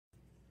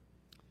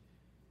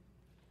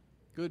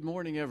Good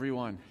morning,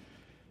 everyone.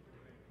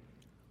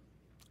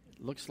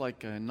 It looks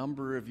like a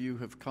number of you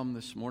have come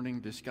this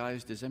morning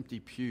disguised as empty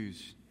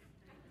pews.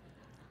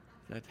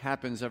 That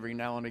happens every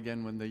now and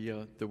again when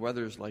the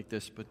weather's like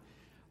this, but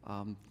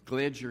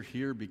glad you're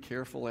here. Be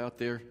careful out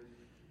there.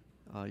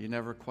 You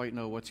never quite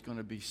know what's going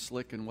to be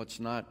slick and what's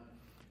not.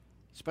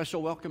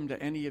 Special welcome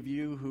to any of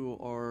you who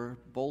are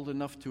bold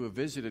enough to have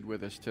visited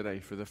with us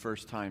today for the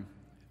first time.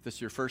 If this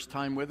is your first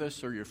time with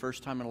us or your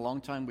first time in a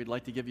long time, we'd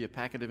like to give you a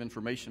packet of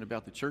information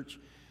about the church.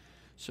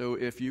 So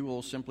if you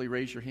will simply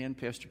raise your hand,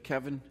 Pastor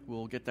Kevin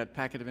will get that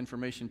packet of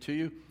information to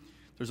you.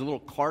 There's a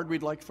little card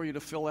we'd like for you to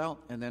fill out,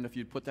 and then if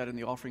you'd put that in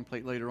the offering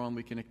plate later on,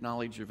 we can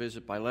acknowledge your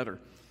visit by letter.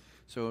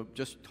 So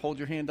just hold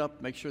your hand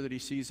up, make sure that he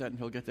sees that, and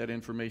he'll get that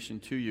information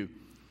to you.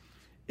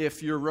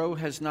 If your row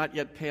has not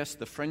yet passed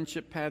the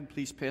friendship pad,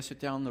 please pass it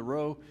down the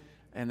row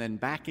and then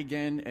back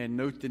again and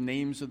note the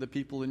names of the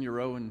people in your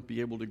row and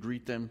be able to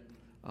greet them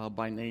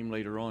by name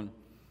later on.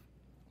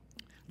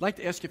 I'd like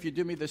to ask if you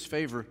do me this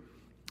favor.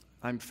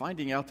 I'm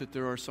finding out that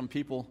there are some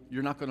people,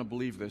 you're not going to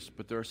believe this,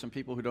 but there are some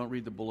people who don't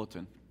read the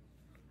bulletin.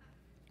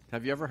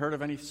 Have you ever heard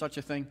of any such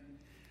a thing?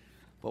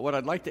 But what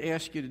I'd like to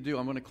ask you to do,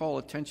 I'm going to call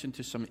attention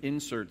to some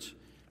inserts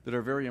that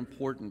are very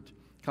important.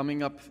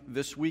 Coming up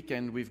this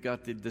weekend, we've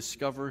got the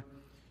Discover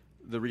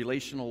the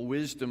Relational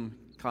Wisdom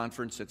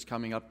Conference that's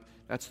coming up.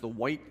 That's the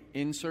white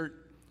insert.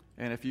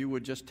 And if you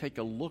would just take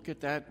a look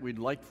at that, we'd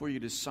like for you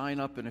to sign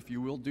up. And if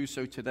you will do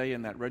so today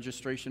in that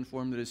registration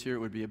form that is here, it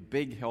would be a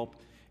big help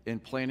in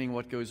planning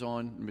what goes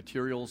on,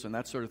 materials and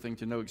that sort of thing,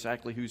 to know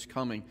exactly who's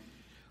coming.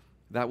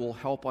 That will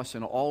help us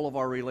in all of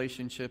our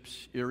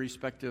relationships,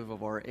 irrespective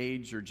of our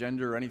age or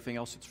gender or anything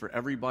else. It's for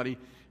everybody.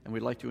 And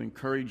we'd like to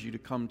encourage you to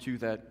come to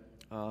that.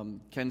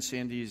 Ken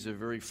Sandy is a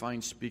very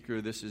fine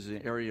speaker. This is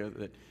an area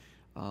that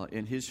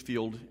in his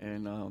field,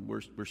 and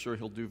we're sure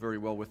he'll do very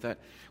well with that.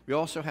 We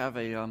also have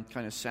a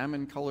kind of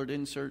salmon-colored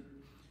insert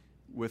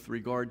with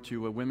regard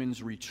to a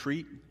women's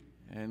retreat.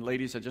 And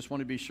ladies, I just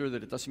want to be sure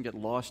that it doesn't get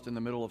lost in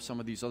the middle of some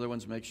of these other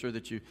ones. Make sure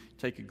that you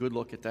take a good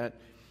look at that.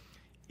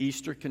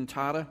 Easter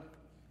cantata.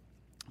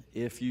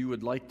 If you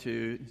would like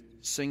to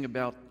sing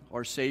about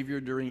our Savior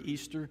during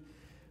Easter,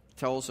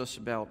 tells us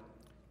about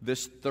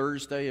this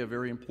Thursday, a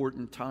very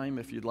important time.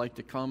 If you'd like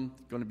to come,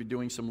 going to be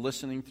doing some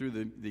listening through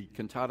the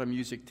cantata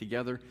music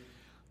together.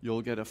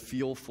 You'll get a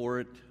feel for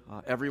it.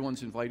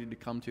 Everyone's invited to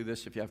come to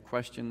this. If you have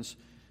questions,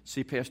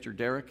 see Pastor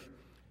Derek,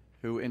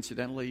 who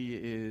incidentally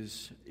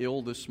is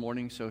ill this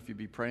morning. So if you'd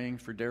be praying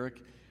for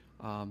Derek,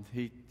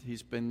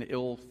 he's been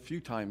ill a few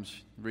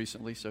times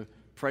recently. So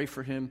pray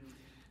for him.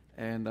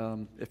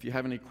 And if you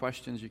have any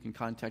questions, you can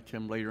contact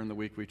him later in the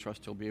week. We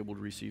trust he'll be able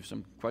to receive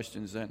some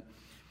questions then.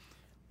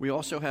 We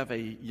also have a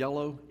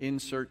yellow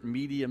insert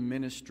media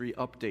ministry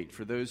update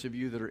for those of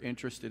you that are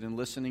interested in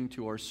listening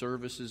to our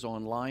services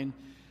online.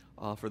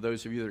 For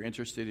those of you that are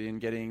interested in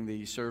getting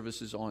the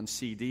services on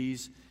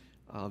CDs,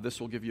 this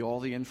will give you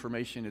all the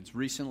information. It's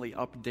recently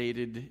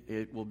updated.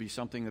 It will be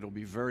something that will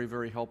be very,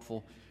 very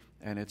helpful,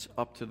 and it's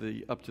up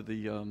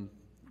to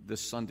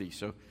this Sunday.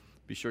 So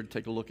be sure to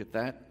take a look at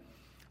that.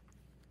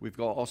 We've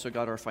also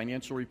got our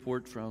financial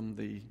report from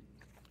the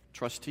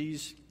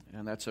trustees,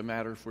 and that's a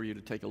matter for you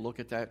to take a look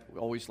at that. We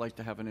always like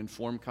to have an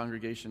informed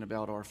congregation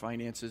about our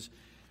finances.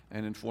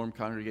 An informed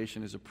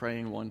congregation is a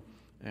praying one,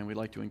 and we'd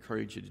like to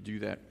encourage you to do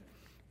that.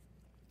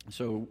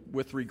 So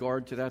with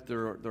regard to that,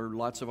 there are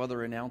lots of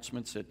other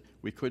announcements that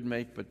we could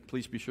make, but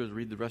please be sure to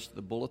read the rest of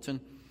the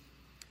bulletin.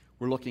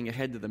 We're looking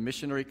ahead to the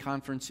missionary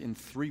conference in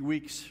 3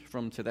 weeks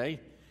from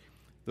today.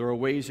 There are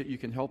ways that you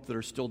can help that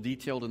are still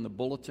detailed in the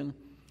bulletin.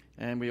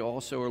 And we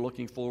also are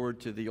looking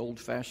forward to the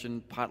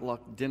old-fashioned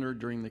potluck dinner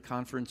during the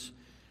conference,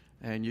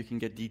 and you can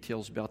get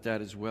details about that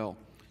as well.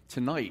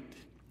 Tonight,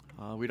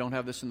 we don't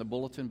have this in the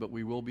bulletin, but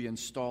we will be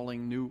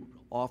installing new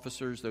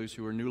officers, those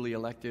who are newly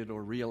elected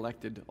or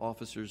re-elected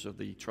officers of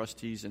the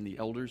trustees and the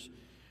elders.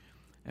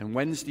 And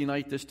Wednesday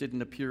night, this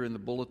didn't appear in the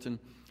bulletin,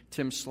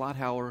 Tim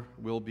Slothauer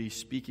will be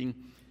speaking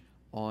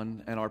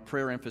on, and our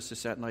prayer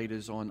emphasis that night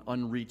is on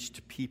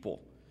unreached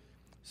people.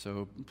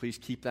 So please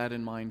keep that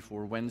in mind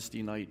for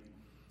Wednesday night.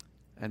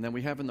 And then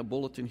we have in the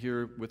bulletin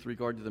here with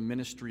regard to the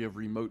ministry of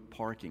remote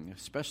parking,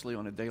 especially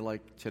on a day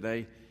like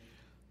today.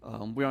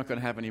 We aren't going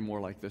to have any more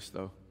like this,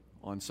 though,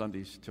 on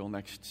Sundays till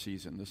next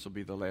season. This will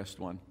be the last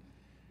one,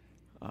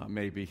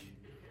 maybe.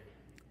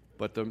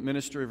 But the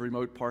ministry of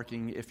remote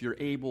parking, if you're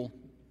able,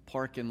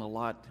 park in the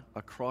lot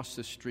across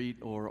the street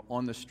or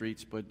on the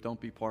streets, but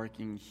don't be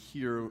parking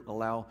here.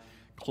 Allow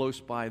close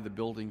by the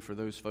building for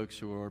those folks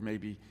who are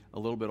maybe a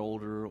little bit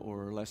older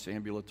or less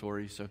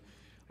ambulatory. So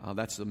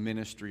that's the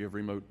ministry of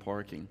remote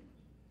parking.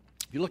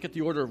 If you look at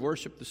the order of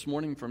worship this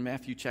morning from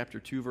Matthew chapter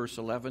 2, verse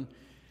 11,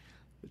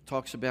 it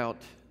talks about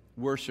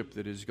worship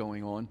that is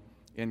going on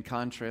in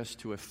contrast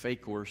to a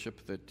fake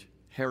worship that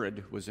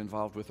Herod was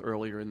involved with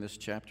earlier in this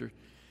chapter.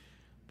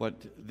 But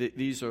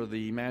these are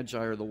the Magi,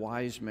 or the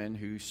wise men,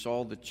 who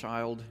saw the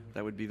child,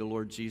 that would be the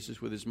Lord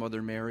Jesus, with his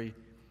mother Mary.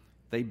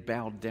 They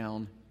bowed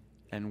down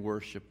and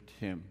worshiped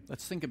him.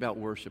 Let's think about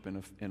worship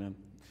in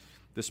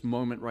this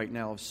moment right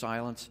now of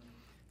silence.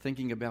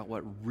 thinking about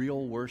what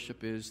real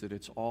worship is, that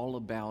it's all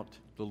about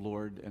the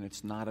Lord and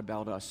it's not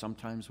about us.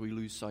 Sometimes we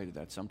lose sight of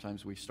that.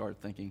 Sometimes we start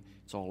thinking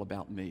it's all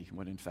about me,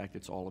 when in fact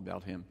it's all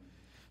about Him.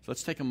 So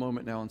let's take a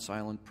moment now in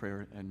silent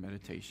prayer and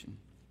meditation.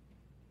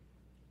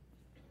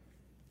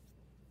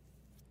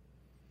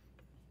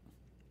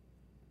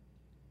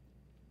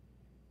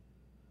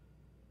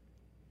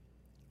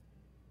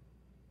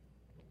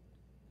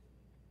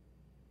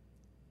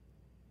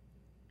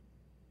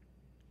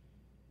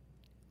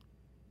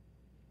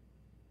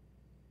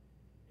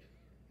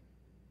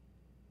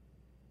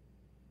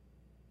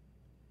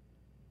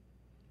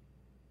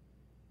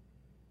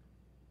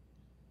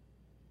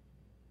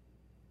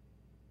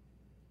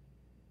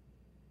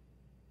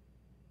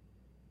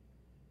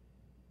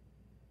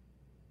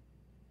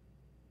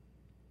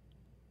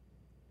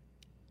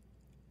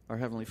 Our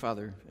Heavenly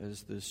Father,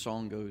 as the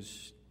song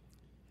goes,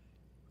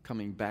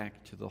 coming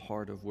back to the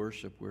heart of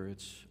worship where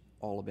it's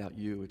all about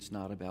you, it's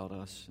not about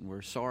us. And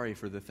we're sorry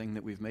for the thing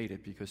that we've made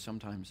it, because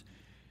sometimes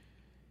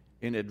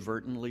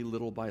inadvertently,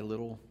 little by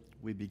little,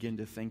 we begin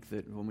to think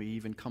that when we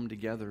even come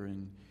together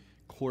in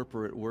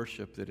corporate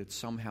worship that it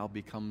somehow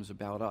becomes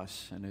about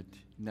us, and it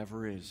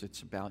never is.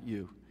 It's about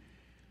you.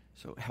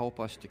 So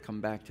help us to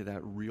come back to that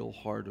real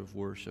heart of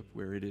worship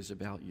where it is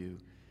about you.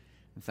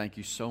 And thank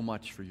you so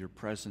much for your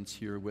presence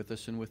here with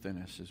us and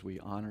within us as we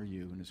honor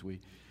you and as we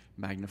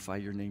magnify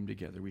your name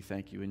together. We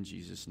thank you in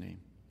Jesus' name.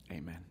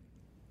 Amen.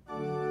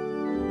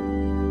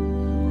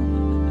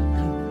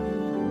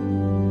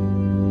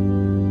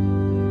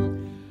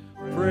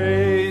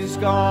 Praise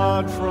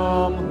God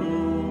from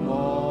whom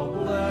all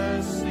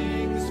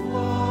blessings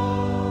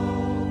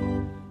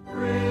flow.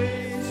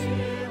 Praise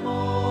Him,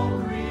 all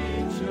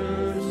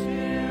creatures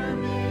here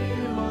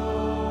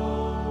below.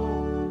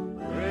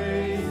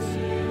 Praise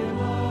Him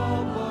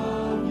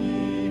above,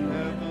 ye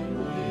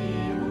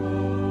heavenly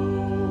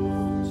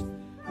hosts.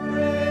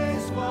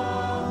 Praise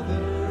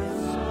Father,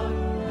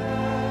 Son,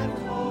 and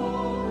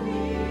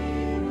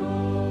Holy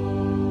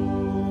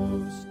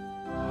Ghost.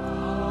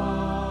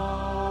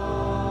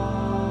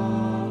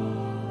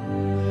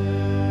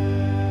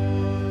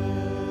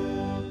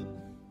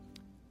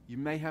 You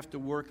may have to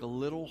work a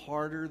little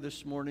harder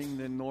this morning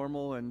than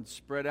normal and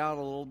spread out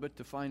a little bit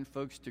to find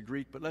folks to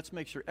greet, but let's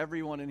make sure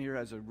everyone in here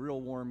has a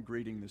real warm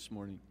greeting this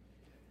morning.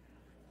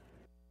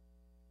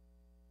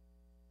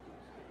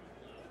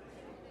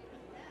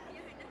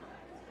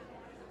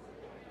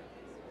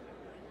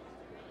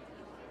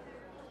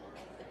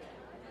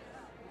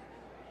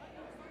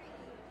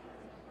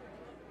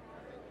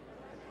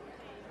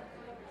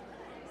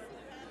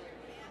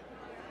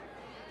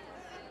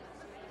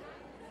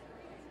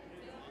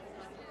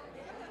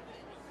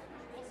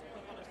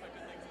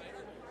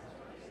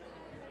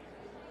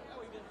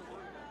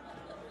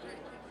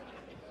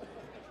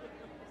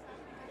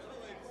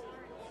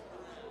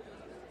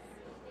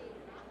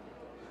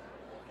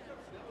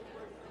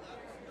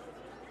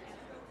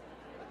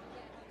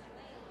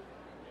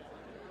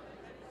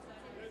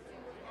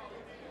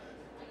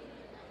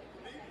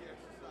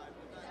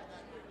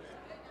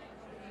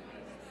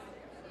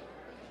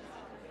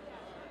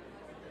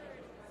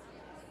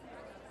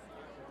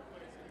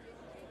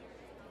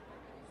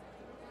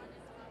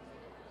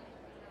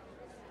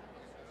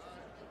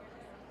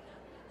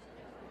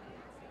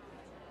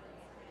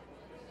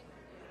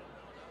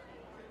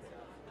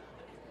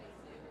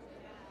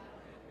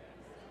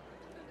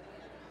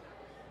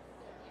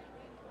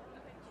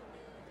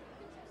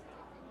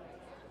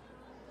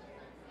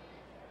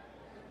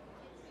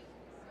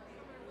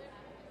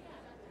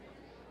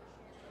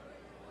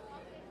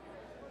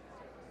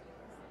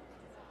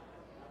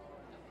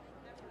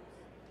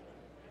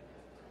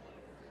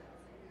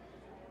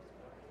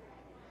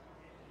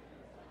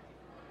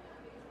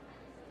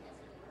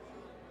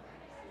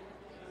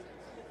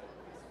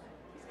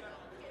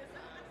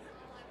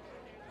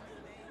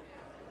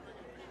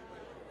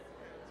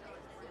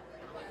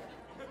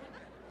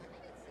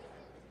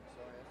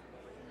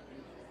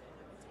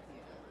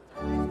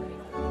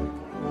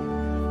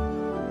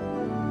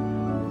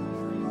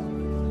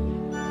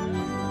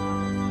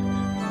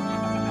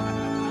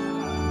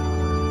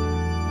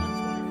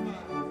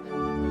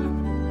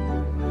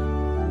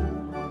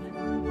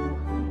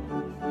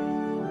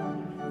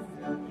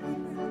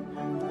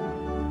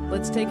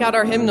 Let's take out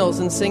our hymnals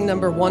and sing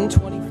number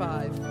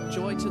 125,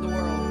 Joy to the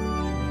World.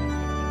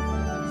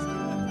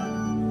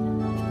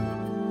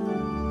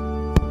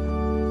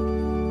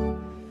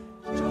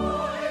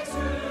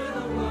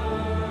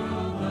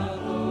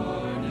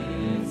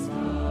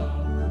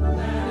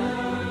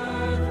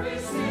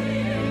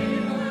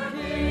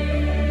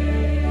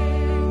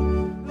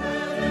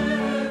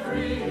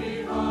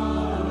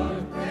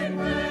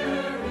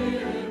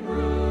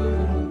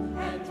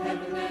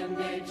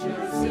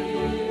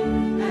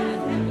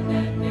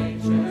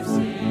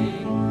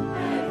 Sing,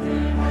 and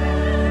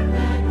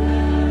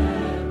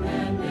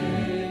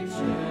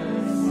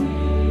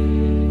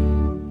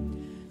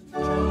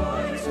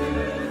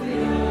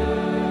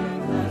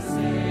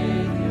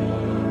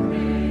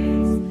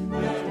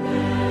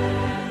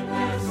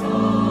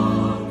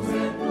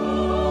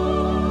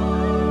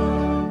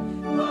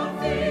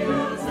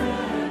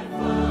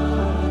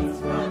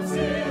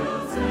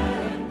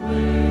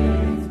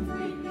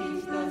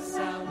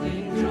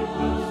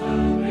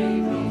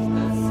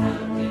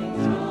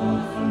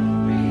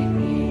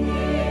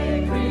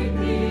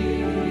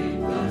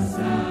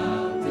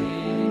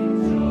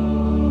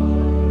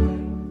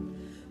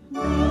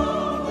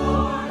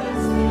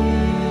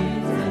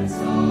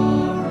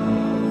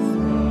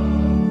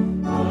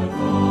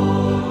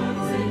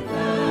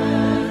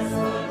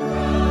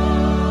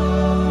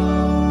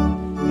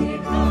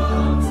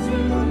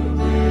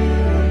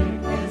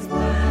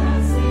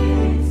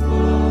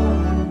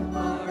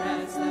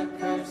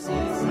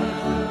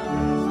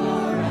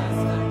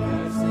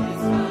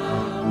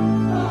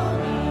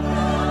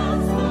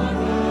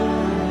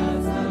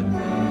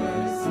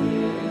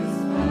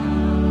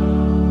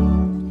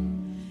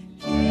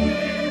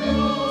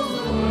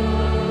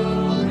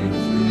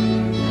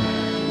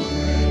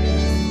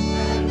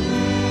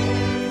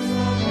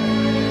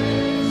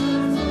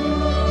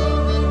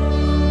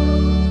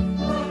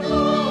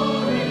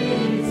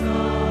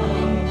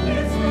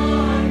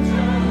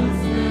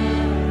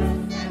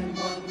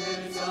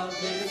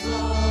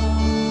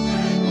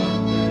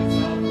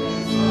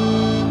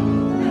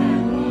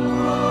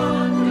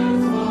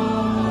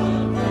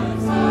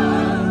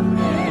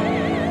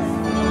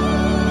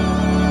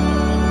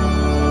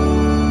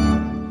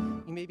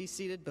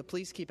seated, but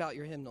please keep out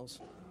your hymnals.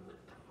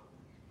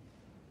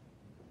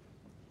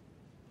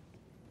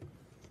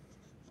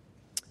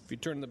 If you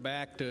turn the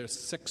back to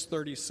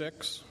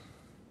 636,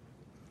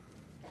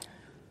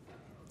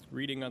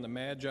 reading on the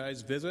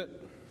Magi's visit.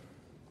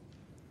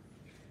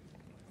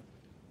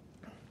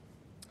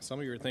 Some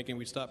of you are thinking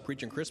we stopped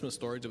preaching Christmas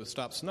stories, it would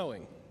stop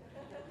snowing.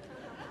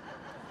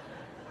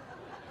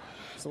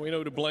 So we know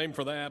who to blame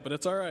for that, but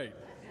it's all right.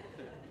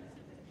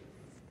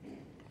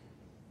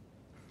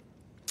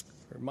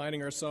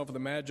 Reminding ourselves of the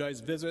Magi's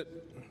visit.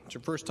 It's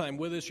your first time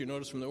with us. You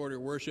notice from the order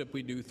of worship,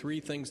 we do three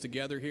things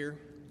together here.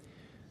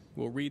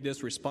 We'll read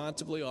this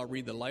responsively. I'll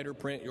read the lighter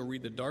print. You'll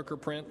read the darker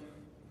print.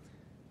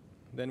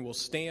 Then we'll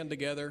stand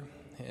together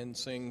and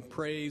sing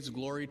praise,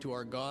 glory to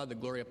our God, the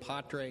Gloria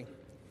Patri,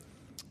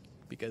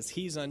 because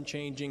He's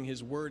unchanging,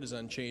 His word is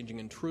unchanging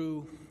and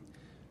true.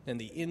 And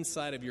the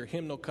inside of your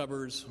hymnal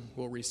covers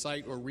will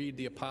recite or read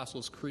the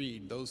Apostles'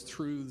 Creed, those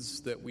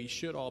truths that we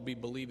should all be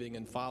believing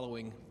and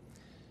following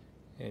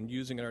and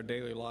using in our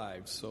daily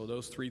lives. So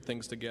those three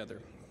things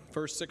together.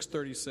 Verse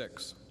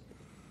 636.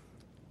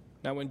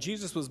 Now when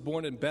Jesus was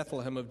born in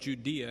Bethlehem of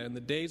Judea in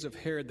the days of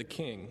Herod the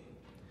king,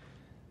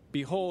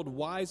 behold,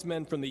 wise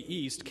men from the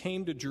east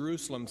came to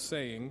Jerusalem,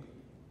 saying,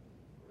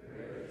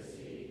 "Where is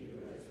he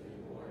who has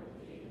been born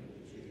King of the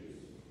Jews?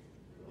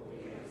 For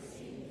we have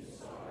seen his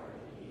star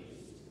in the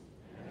east,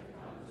 and have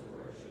come to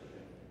worship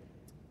him."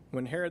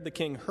 When Herod the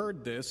king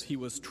heard this, he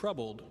was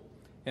troubled,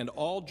 and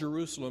all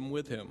Jerusalem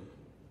with him.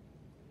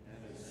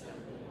 And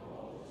assembling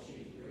all the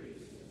chief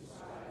priests and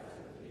scribes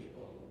of the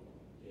people,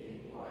 he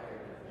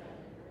inquired of them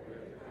where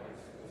the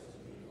Christ was to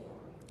be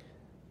born.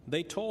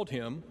 They told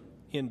him,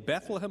 "In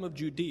Bethlehem of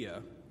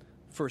Judea,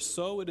 for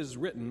so it is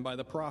written by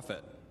the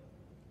prophet.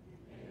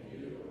 And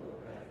you, O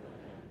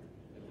Bethlehem,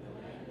 in the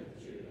land of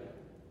Judah,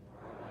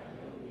 are by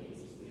no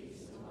means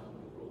least among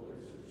the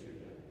rulers of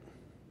Judah.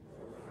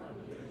 For from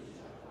you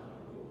shall come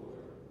a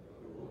ruler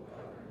who will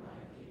govern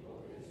my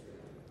people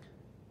Israel."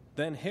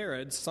 Then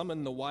Herod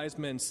summoned the wise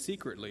men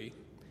secretly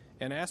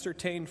and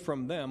ascertained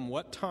from them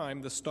what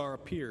time the star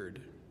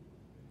appeared.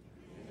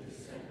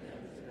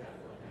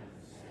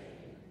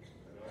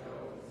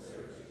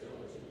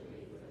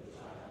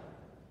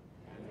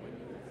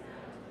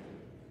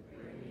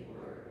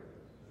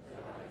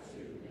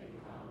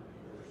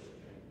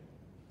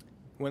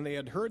 When they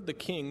had heard the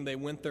king, they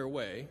went their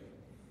way.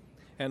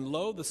 And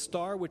lo, the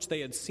star which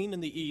they had seen in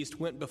the east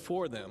went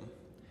before them,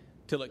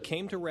 till it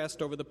came to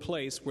rest over the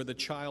place where the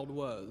child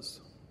was.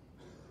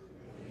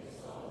 When they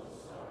saw the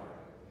star,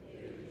 they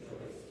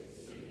rejoiced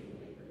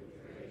exceedingly with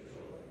great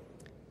joy.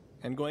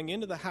 And going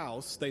into the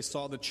house, they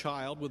saw the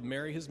child with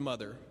Mary his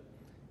mother,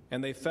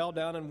 and they fell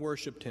down and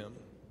worshipped him.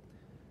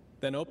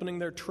 Then opening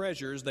their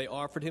treasures, they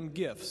offered him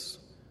gifts,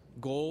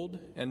 gold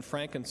and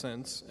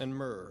frankincense and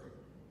myrrh.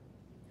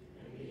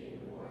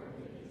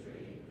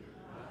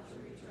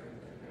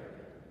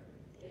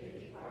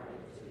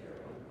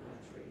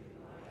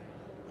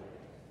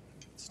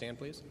 Stand,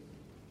 please.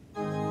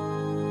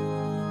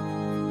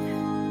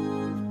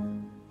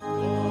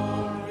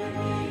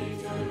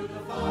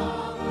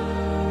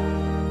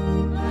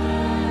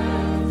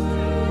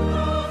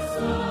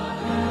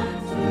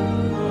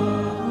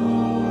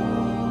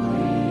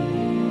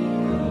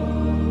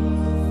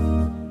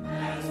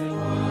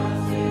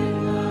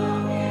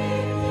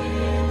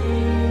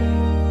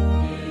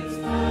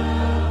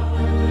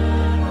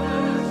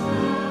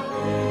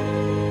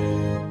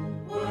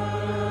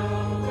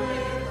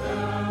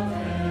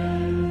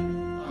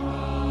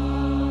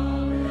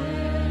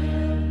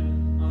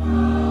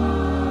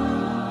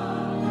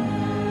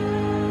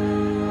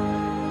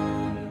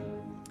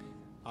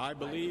 I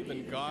believe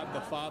in God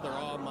the Father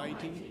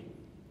Almighty,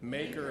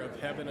 maker of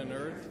heaven and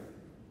earth,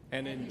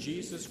 and in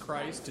Jesus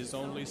Christ, his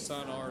only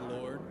Son, our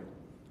Lord,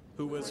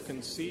 who was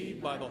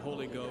conceived by the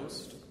Holy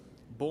Ghost,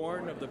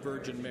 born of the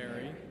Virgin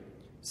Mary,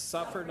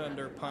 suffered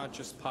under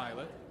Pontius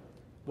Pilate,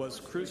 was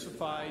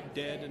crucified,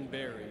 dead, and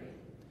buried.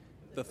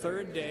 The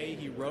third day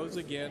he rose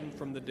again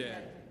from the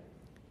dead.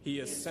 He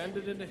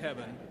ascended into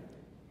heaven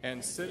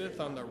and sitteth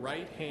on the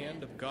right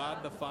hand of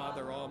God the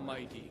Father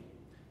Almighty.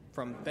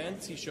 From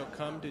thence he shall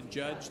come to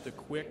judge the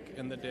quick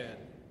and the dead.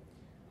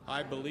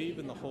 I believe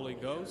in the Holy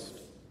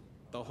Ghost,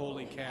 the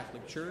Holy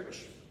Catholic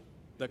Church,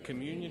 the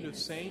communion of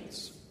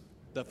saints,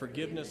 the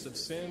forgiveness of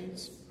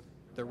sins,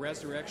 the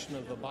resurrection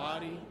of the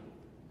body,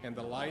 and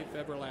the life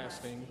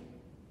everlasting.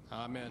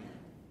 Amen.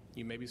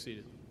 You may be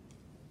seated.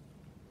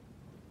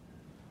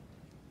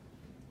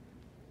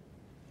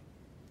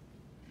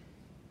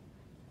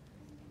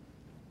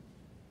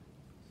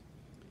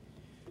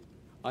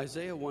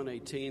 Isaiah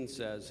 1:18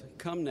 says,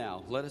 "Come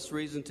now, let us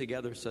reason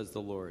together, says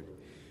the Lord.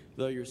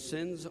 Though your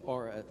sins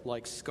are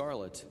like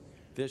scarlet,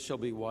 this shall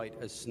be white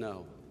as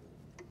snow."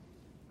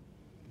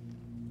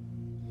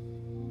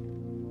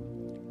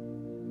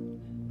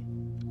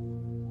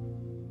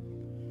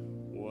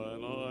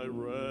 When I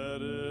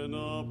read in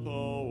a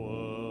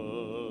poem,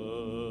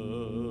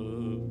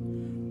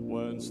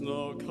 when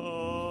snow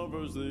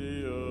covers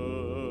the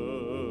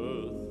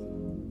earth,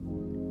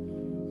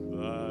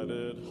 that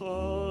it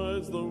hides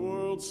binds the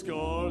world's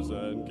scars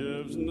and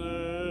gives nature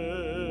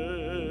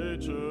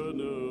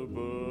new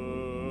birth.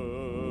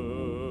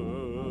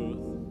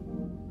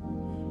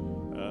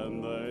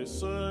 And they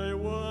say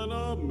when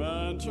a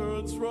man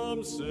turns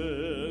from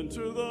sin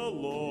to the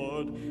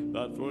Lord,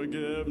 that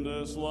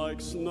forgiveness like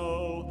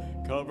snow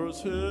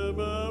covers him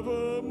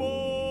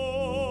evermore.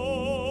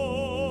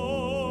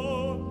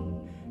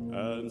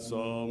 And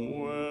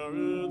somewhere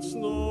it's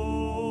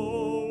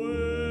snowing,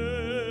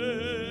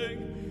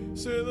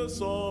 see the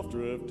soft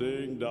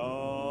drifting down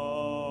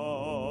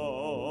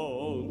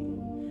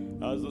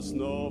as the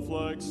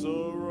snowflakes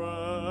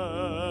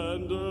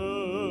surrender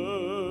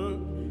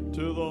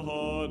to the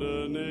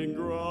hardening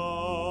ground.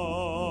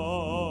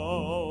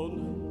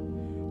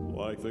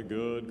 Like the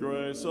good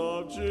grace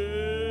of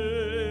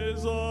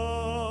Jesus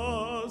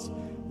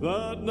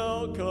that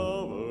now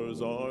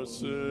covers our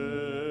sin.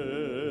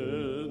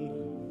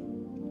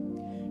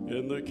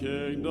 In the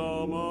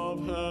kingdom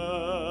of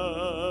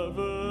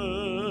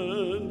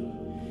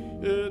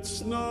heaven, it's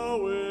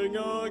snowing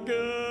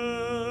again.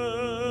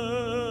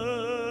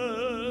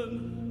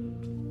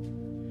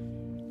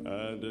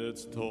 And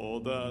it's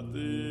told that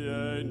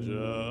the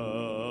angels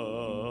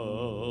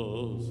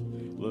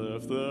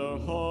lift their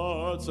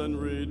hearts and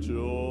rejoice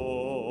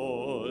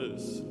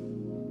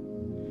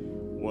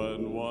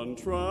when one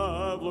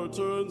traveler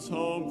turns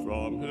home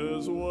from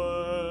his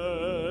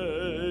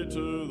way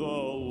to the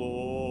Lord.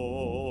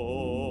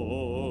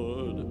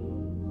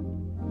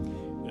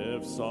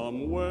 If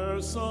somewhere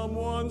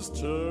someone's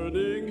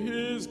turning,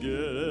 he's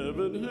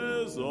given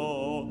his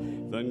all,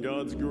 then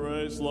God's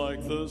grace,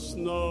 like the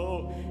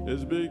snow,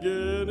 is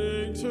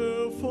beginning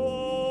to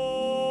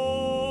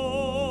fall.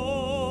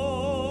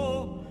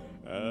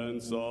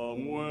 And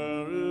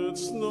somewhere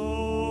it's snowing,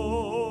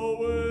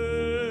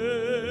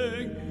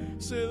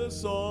 see the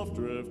soft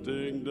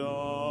drifting down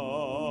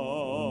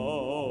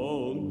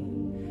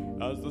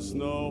as the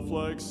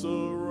snowflakes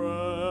surrender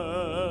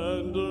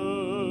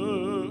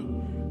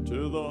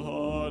to the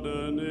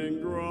hardening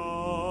ground.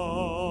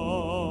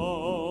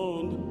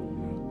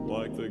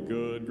 Like the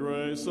good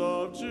grace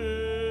of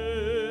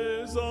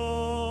Jesus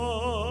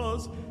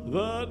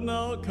that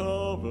now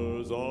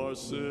covers our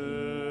sin.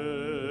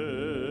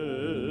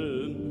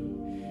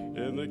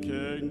 In the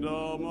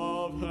kingdom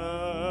of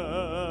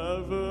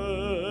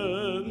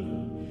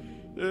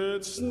heaven,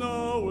 it's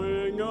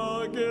snowing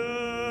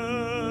again.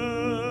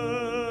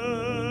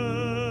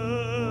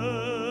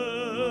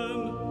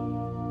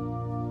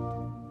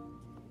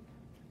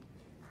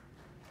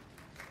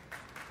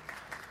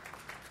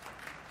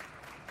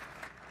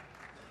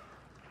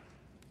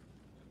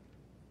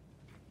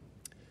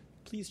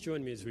 Please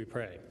join me as we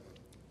pray.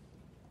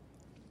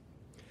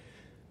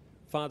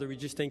 Father, we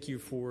just thank you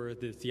for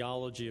the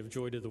theology of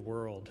joy to the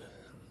world,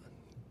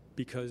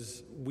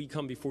 because we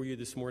come before you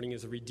this morning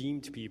as a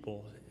redeemed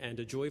people and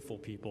a joyful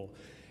people.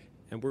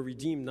 And we're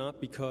redeemed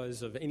not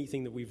because of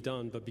anything that we've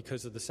done, but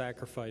because of the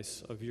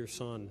sacrifice of your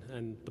Son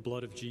and the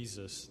blood of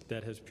Jesus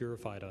that has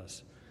purified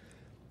us.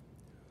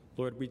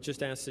 Lord, we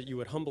just ask that you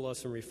would humble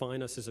us and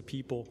refine us as a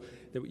people,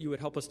 that you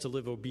would help us to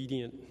live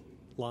obedient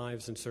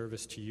lives in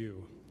service to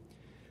you.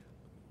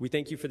 We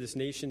thank you for this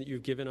nation that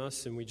you've given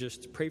us, and we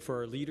just pray for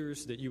our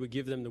leaders that you would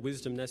give them the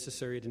wisdom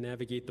necessary to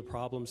navigate the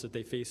problems that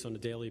they face on a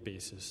daily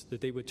basis, that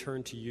they would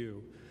turn to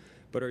you.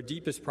 But our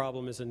deepest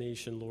problem as a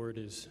nation, Lord,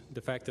 is the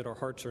fact that our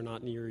hearts are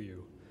not near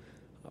you.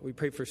 We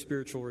pray for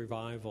spiritual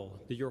revival,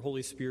 that your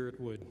Holy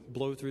Spirit would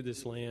blow through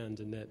this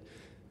land and that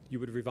you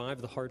would revive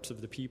the hearts of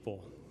the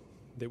people,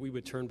 that we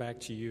would turn back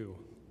to you.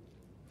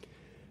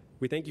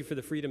 We thank you for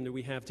the freedom that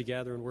we have to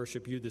gather and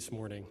worship you this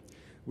morning.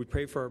 We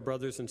pray for our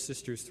brothers and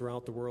sisters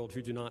throughout the world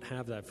who do not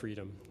have that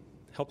freedom.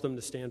 Help them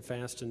to stand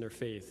fast in their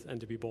faith and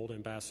to be bold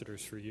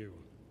ambassadors for you.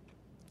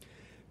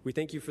 We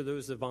thank you for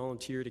those that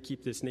volunteer to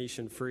keep this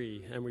nation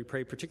free, and we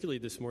pray particularly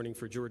this morning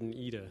for Jordan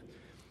Ida.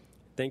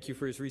 Thank you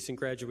for his recent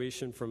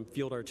graduation from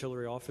Field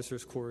Artillery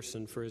Officers course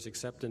and for his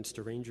acceptance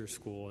to Ranger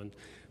School. And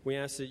we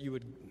ask that you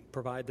would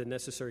provide the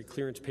necessary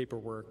clearance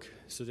paperwork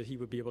so that he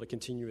would be able to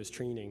continue his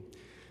training,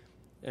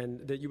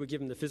 and that you would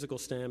give him the physical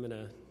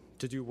stamina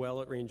to do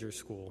well at Ranger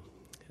School,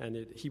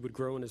 and he would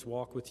grow in his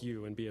walk with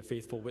you and be a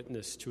faithful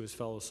witness to his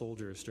fellow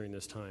soldiers during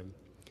this time.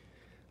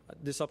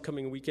 This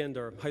upcoming weekend,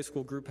 our high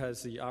school group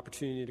has the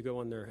opportunity to go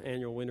on their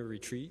annual winter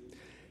retreat,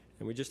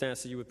 and we just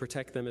ask that you would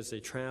protect them as they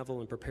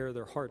travel and prepare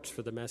their hearts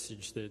for the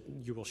message that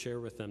you will share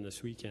with them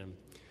this weekend.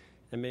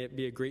 And may it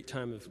be a great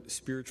time of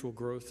spiritual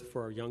growth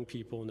for our young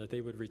people, and that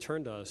they would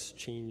return to us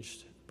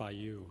changed by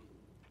you.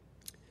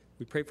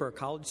 We pray for our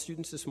college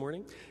students this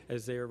morning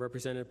as they are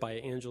represented by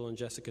Angela and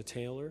Jessica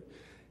Taylor.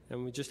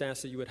 And we just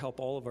ask that you would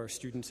help all of our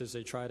students as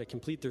they try to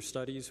complete their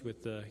studies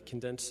with the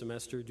condensed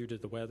semester due to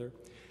the weather.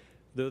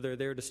 Though they're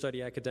there to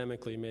study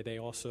academically, may they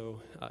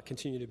also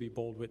continue to be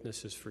bold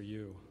witnesses for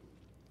you.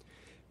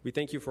 We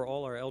thank you for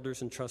all our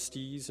elders and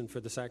trustees and for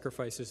the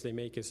sacrifices they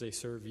make as they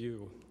serve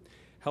you.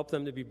 Help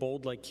them to be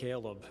bold like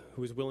Caleb,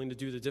 who is willing to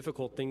do the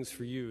difficult things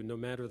for you no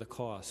matter the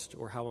cost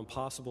or how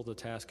impossible the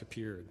task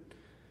appeared.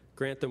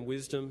 Grant them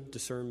wisdom,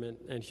 discernment,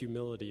 and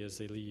humility as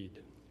they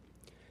lead.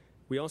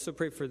 We also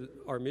pray for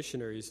our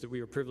missionaries that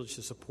we are privileged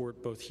to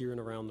support both here and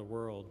around the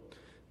world.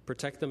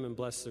 Protect them and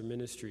bless their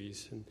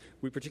ministries. And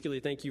we particularly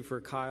thank you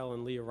for Kyle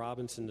and Leah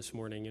Robinson this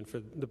morning and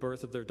for the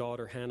birth of their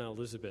daughter, Hannah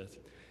Elizabeth.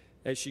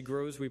 As she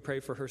grows, we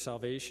pray for her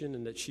salvation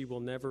and that she will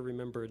never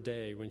remember a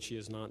day when she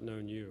has not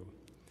known you.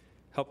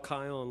 Help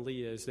Kyle and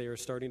Leah as they are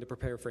starting to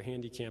prepare for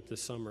Handy Camp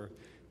this summer,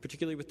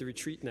 particularly with the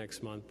retreat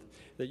next month,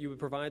 that you would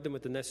provide them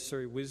with the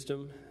necessary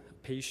wisdom,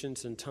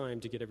 patience, and time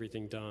to get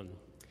everything done.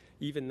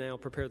 Even now,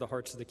 prepare the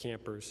hearts of the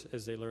campers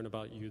as they learn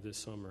about you this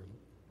summer.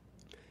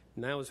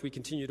 Now, as we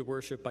continue to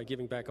worship by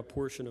giving back a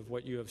portion of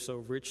what you have so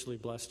richly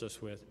blessed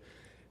us with,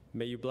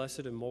 may you bless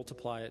it and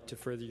multiply it to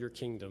further your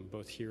kingdom,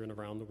 both here and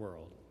around the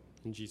world.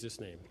 In Jesus'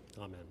 name,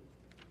 amen.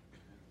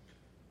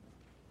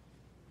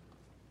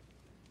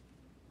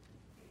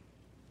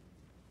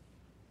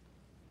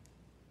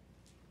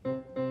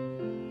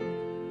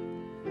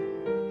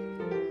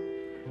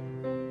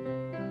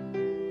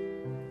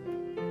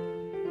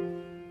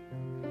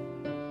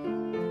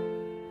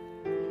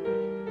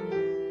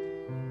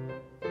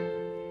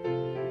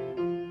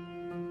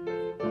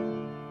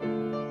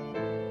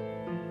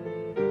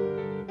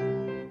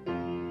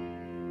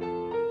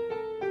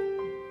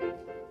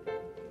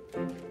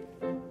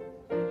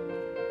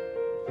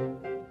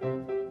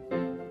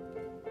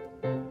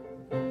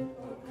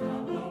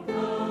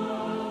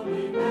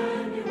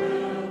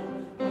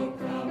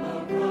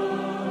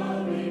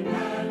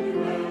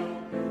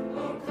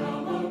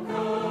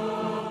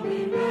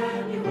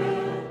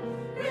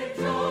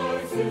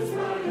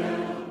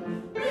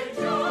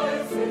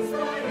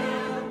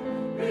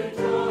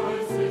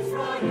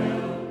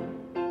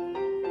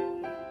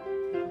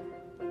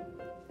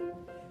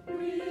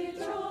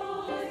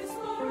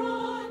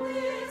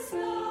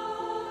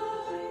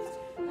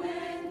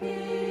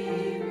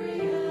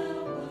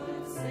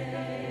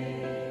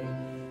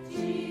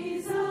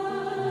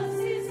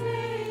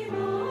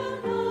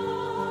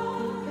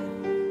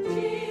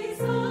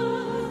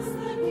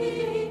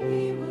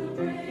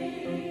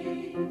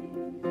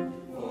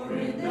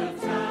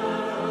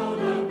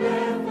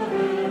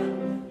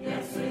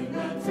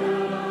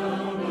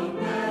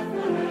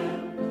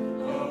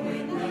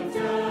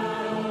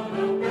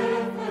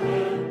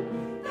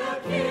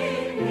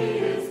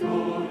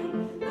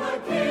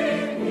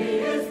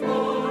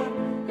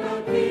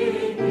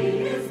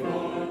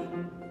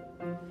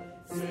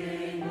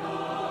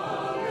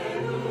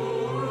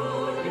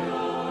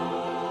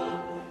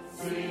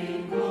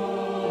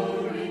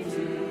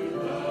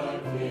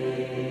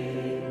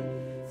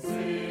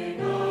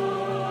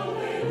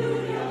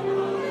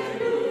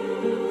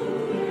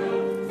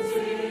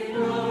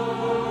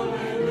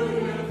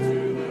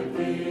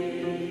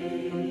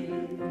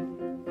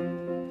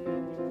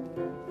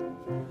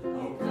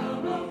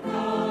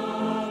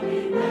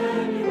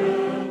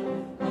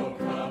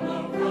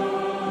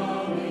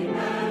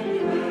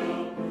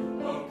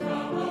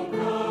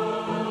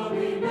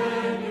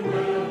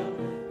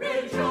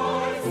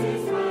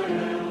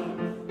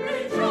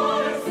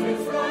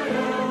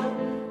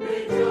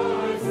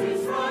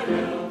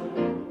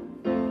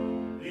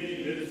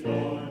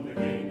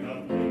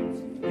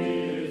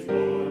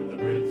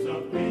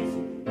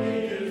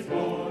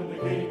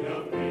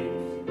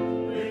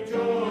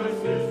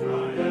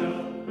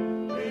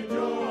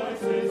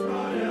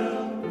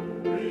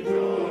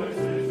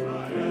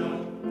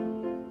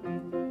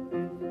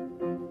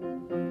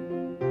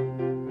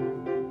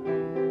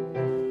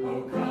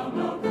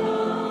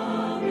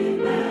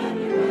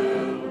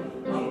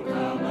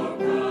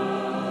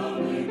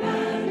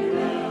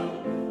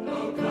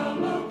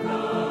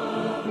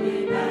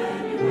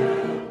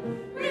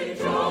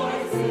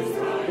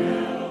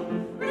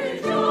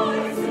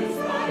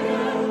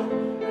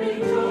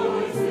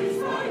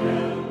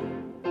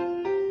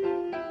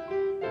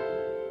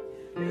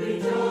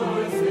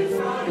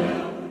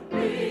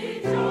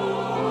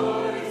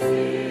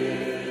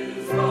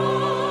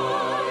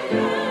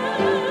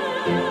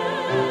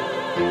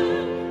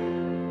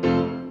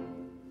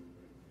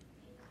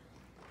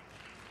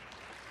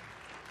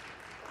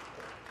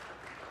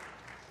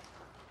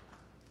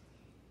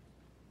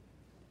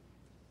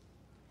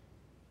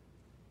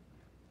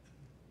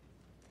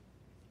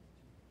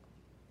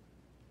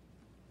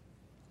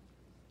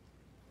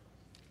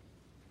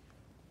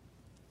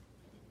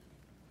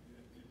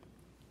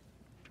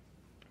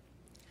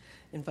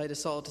 Invite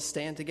us all to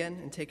stand again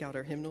and take out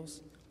our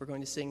hymnals. We're going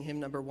to sing hymn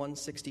number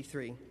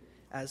 163,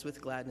 As with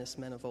Gladness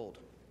Men of Old.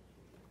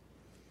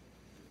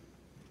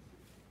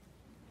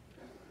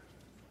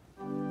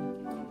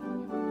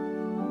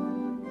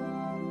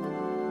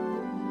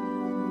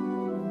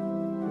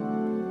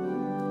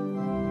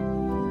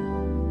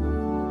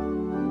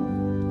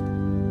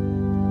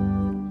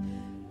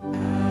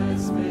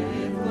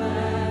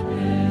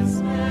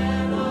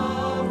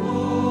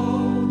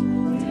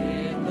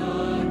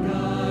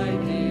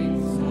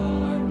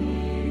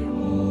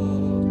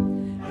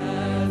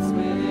 As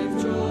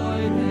with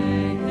joy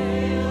they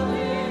hail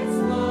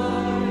its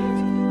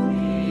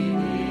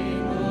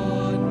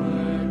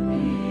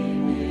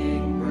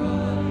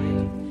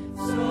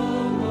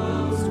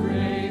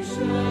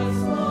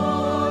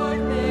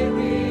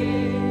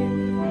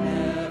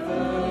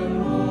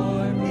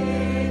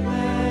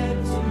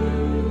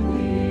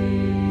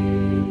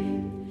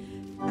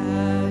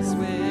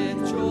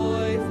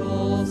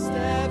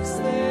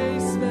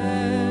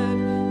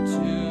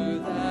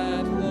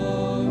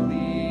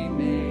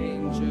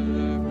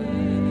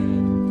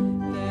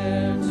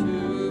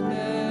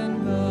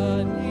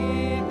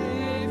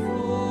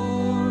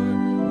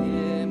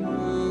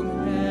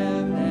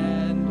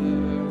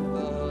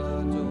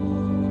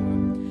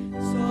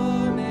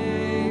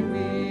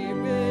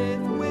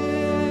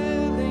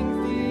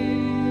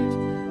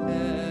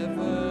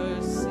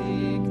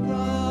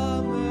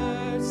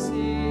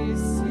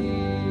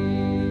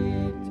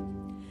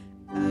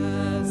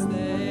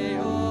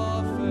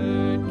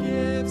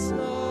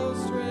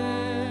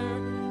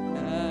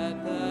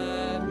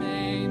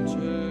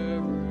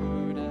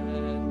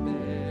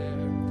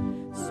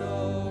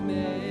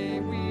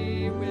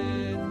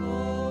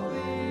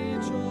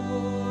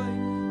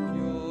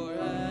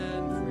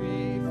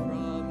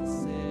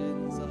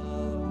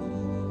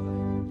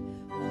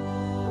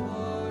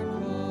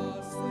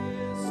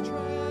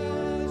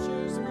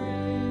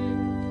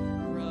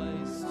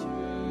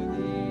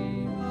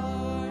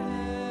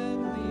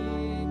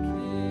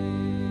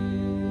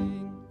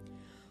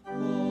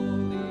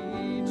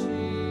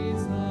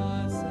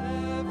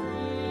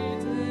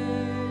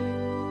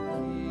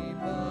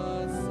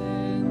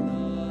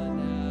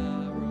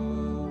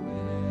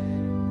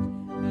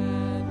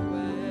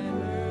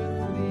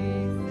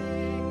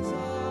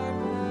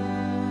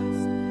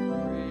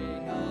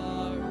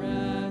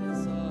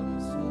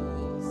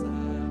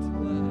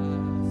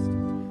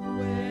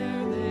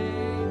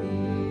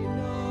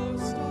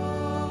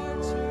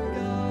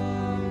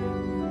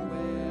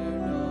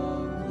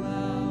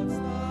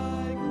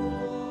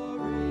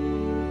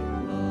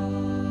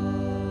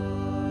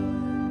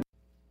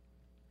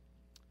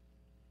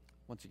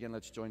Once again,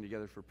 let's join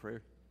together for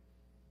prayer.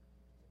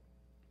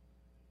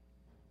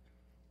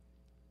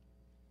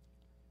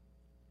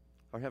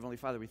 Our Heavenly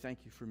Father, we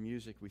thank you for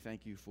music. We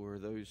thank you for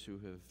those who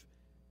have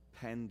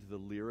penned the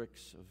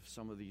lyrics of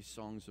some of these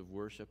songs of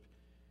worship.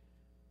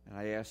 And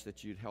I ask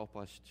that you'd help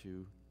us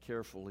to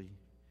carefully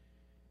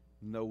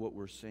know what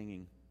we're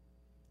singing,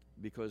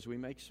 because we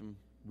make some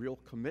real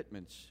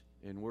commitments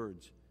in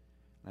words.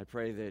 I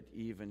pray that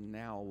even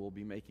now we'll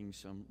be making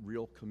some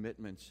real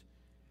commitments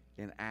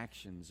in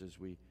actions as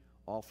we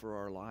offer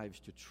our lives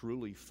to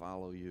truly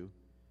follow you,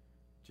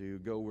 to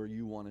go where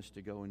you want us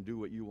to go and do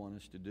what you want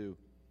us to do.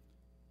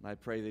 And I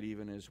pray that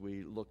even as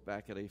we look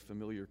back at a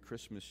familiar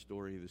Christmas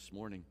story this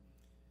morning,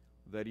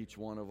 that each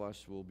one of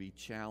us will be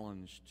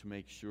challenged to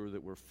make sure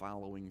that we're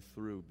following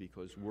through,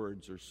 because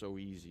words are so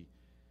easy.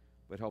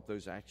 But help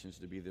those actions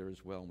to be there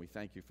as well. And we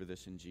thank you for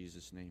this in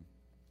Jesus' name.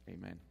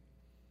 Amen.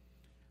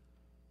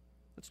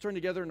 Let's turn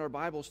together in our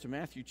Bibles to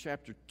Matthew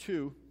chapter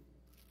 2.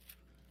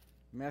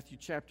 Matthew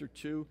chapter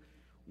 2.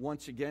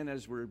 Once again,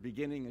 as we're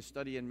beginning a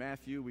study in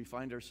Matthew, we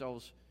find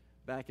ourselves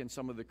back in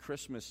some of the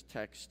Christmas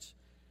texts.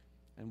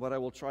 And what I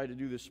will try to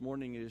do this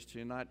morning is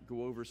to not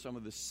go over some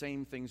of the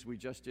same things we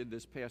just did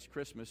this past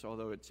Christmas,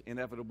 although it's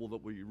inevitable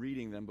that we'll be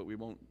reading them, but we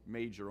won't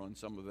major on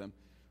some of them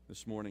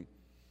this morning.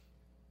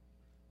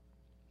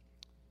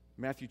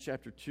 Matthew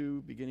chapter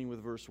 2, beginning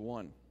with verse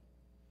 1.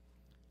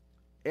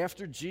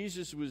 After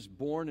Jesus was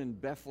born in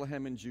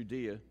Bethlehem in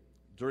Judea,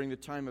 during the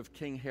time of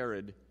King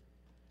Herod,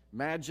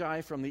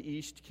 Magi from the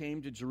east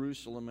came to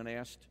Jerusalem and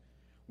asked,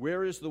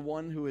 "Where is the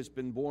one who has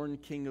been born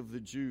King of the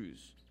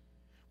Jews?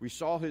 We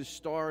saw his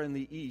star in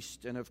the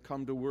east and have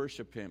come to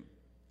worship him."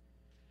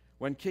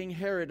 When King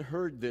Herod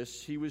heard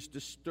this, he was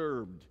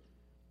disturbed,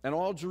 and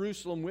all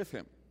Jerusalem with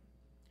him.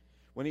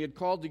 When he had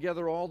called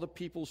together all the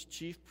people's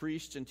chief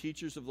priests and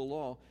teachers of the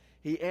law,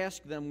 he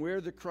asked them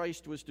where the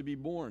Christ was to be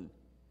born.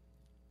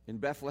 "In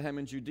Bethlehem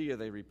in Judea,"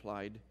 they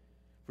replied,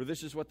 "for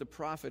this is what the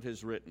prophet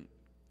has written.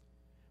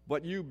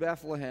 But you,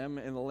 Bethlehem,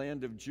 in the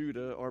land of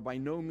Judah, are by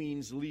no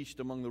means least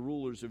among the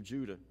rulers of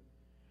Judah.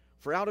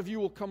 For out of you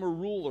will come a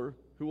ruler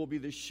who will be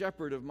the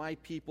shepherd of my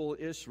people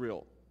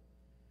Israel."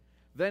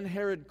 Then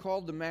Herod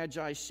called the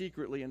Magi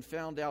secretly and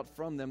found out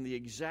from them the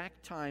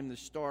exact time the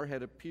star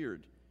had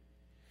appeared.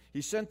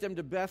 He sent them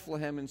to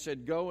Bethlehem and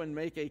said, "Go and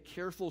make a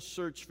careful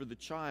search for the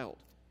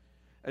child.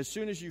 As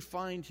soon as you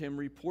find him,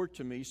 report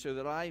to me, so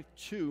that I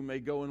too may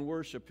go and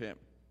worship him."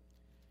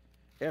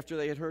 After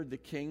they had heard the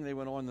king, they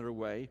went on their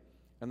way,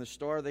 and the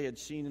star they had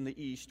seen in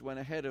the east went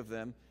ahead of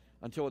them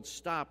until it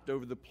stopped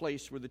over the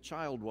place where the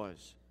child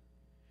was.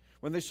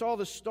 When they saw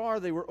the star,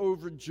 they were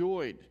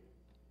overjoyed.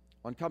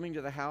 On coming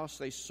to the house,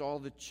 they saw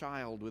the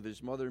child with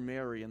his mother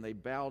Mary, and they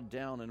bowed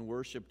down and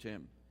worshipped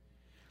him.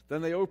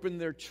 Then they opened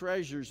their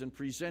treasures and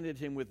presented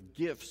him with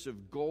gifts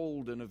of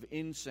gold and of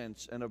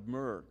incense and of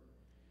myrrh.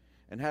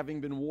 And having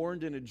been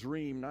warned in a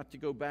dream not to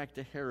go back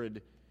to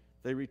Herod,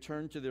 they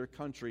returned to their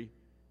country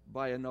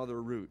by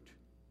another route.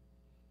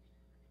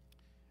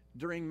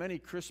 During many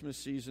Christmas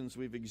seasons,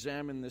 we've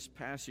examined this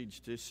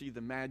passage to see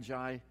the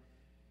Magi,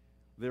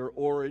 their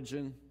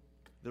origin,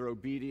 their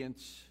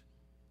obedience,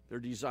 their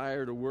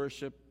desire to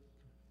worship,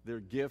 their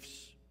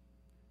gifts,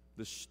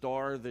 the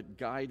star that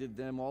guided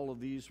them. All of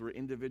these were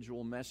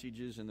individual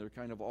messages, and they're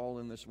kind of all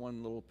in this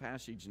one little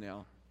passage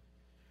now.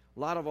 A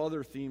lot of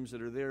other themes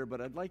that are there,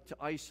 but I'd like to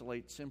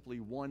isolate simply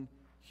one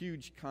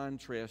huge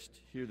contrast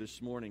here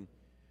this morning.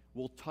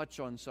 We'll touch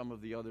on some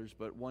of the others,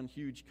 but one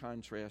huge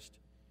contrast.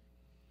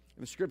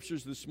 In the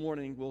scriptures this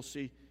morning, we'll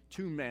see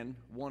two men,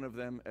 one of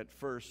them at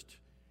first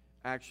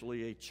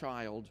actually a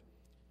child.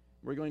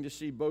 We're going to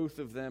see both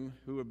of them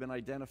who have been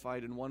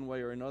identified in one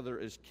way or another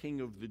as King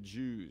of the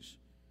Jews.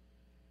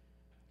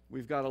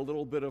 We've got a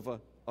little bit of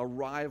a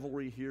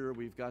rivalry here.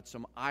 We've got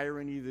some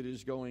irony that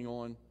is going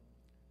on,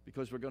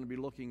 because we're going to be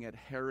looking at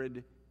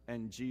Herod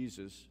and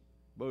Jesus,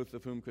 both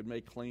of whom could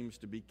make claims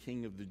to be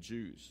King of the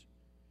Jews.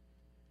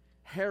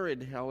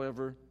 Herod,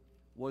 however,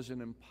 was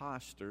an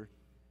imposter.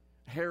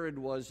 Herod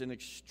was an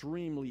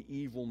extremely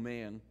evil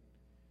man,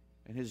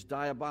 and his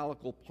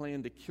diabolical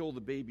plan to kill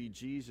the baby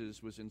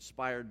Jesus was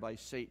inspired by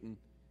Satan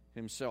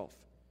himself.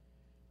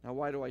 Now,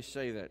 why do I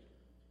say that?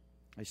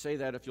 I say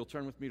that, if you'll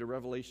turn with me to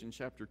Revelation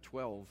chapter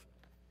 12,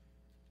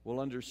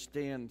 we'll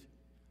understand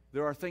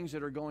there are things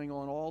that are going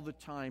on all the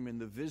time in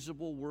the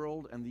visible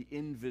world and the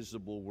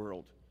invisible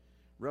world.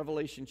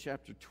 Revelation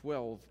chapter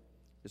 12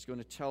 is going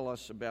to tell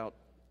us about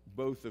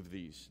both of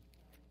these.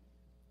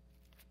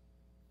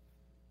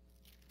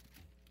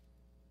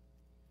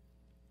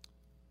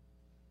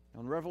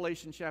 Now, in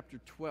Revelation chapter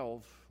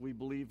 12, we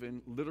believe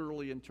in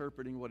literally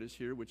interpreting what is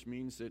here, which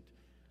means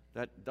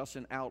that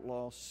doesn't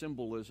outlaw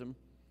symbolism.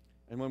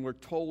 And when we're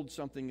told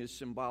something is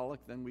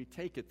symbolic, then we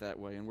take it that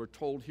way. And we're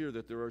told here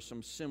that there are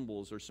some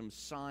symbols or some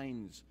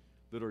signs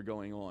that are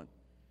going on.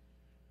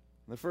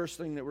 The first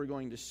thing that we're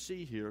going to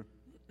see here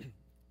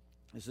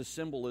is the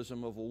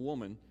symbolism of a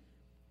woman.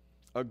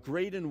 A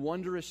great and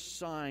wondrous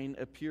sign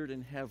appeared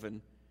in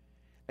heaven,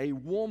 a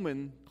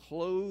woman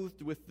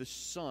clothed with the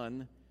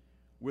sun,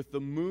 with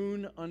the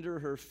moon under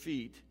her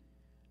feet,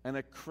 and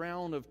a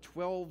crown of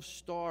 12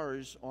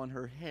 stars on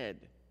her head.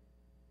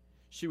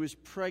 She was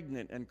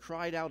pregnant and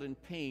cried out in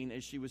pain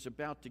as she was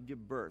about to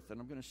give birth.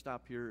 And I'm going to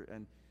stop here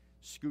and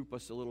scoop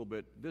us a little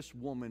bit. This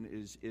woman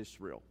is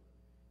Israel.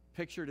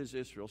 Pictured as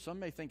Israel. Some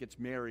may think it's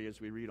Mary as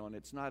we read on.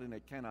 It's not, and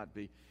it cannot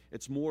be.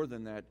 It's more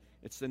than that.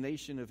 It's the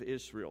nation of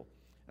Israel.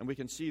 And we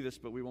can see this,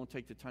 but we won't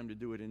take the time to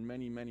do it in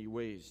many, many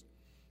ways.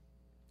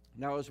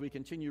 Now, as we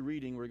continue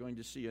reading, we're going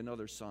to see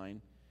another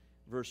sign.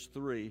 Verse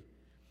 3,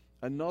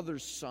 another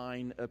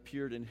sign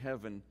appeared in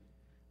heaven,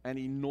 an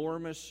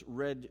enormous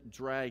red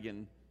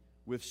dragon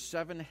with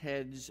 7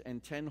 heads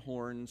and 10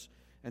 horns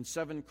and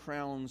 7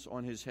 crowns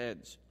on his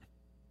heads.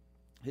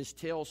 His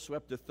tail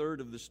swept a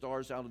third of the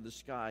stars out of the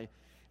sky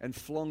and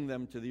flung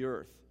them to the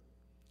earth.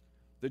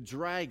 The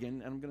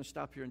dragon, and I'm going to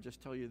stop here and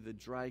just tell you the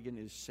dragon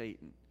is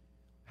Satan.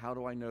 How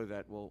do I know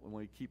that? Well, when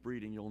we keep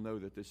reading, you'll know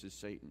that this is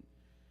Satan.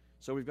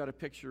 So we've got a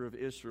picture of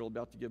Israel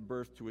about to give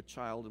birth to a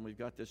child, and we've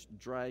got this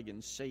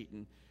dragon,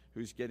 Satan,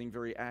 who's getting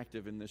very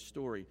active in this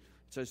story.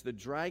 It says, the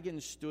dragon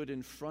stood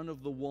in front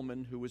of the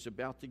woman who was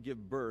about to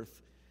give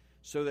birth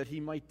so that he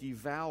might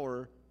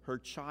devour her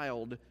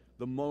child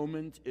the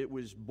moment it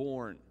was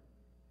born.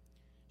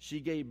 She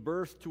gave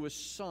birth to a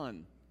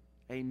son,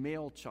 a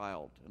male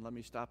child. And let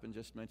me stop and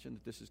just mention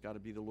that this has got to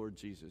be the Lord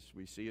Jesus.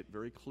 We see it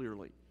very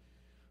clearly.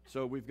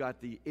 So we've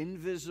got the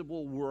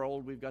invisible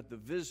world, we've got the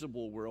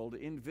visible world.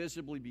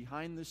 Invisibly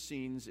behind the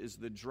scenes is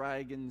the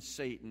dragon,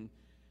 Satan.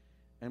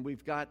 And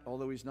we've got,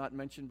 although he's not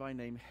mentioned by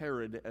name,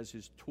 Herod as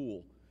his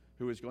tool,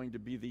 who is going to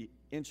be the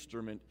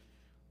instrument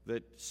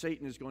that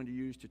Satan is going to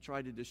use to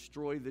try to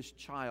destroy this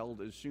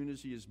child as soon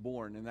as he is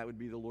born, and that would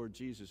be the Lord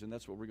Jesus. And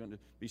that's what we're going to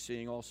be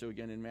seeing also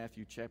again in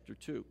Matthew chapter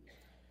 2.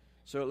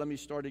 So let me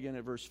start again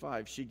at verse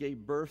 5. She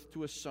gave birth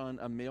to a son,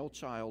 a male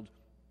child,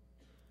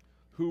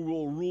 who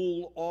will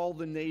rule all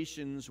the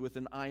nations with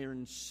an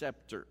iron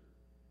scepter.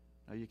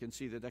 Now you can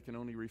see that that can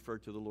only refer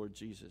to the Lord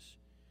Jesus.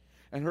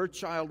 And her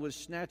child was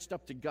snatched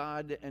up to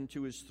God and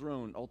to his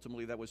throne.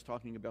 Ultimately, that was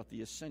talking about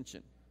the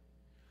ascension.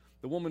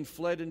 The woman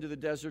fled into the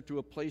desert to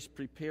a place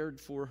prepared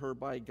for her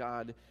by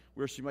God,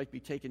 where she might be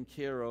taken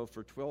care of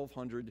for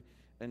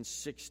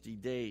 1,260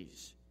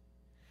 days.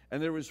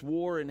 And there was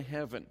war in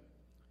heaven.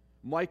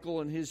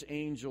 Michael and his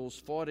angels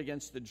fought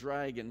against the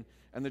dragon,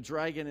 and the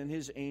dragon and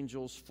his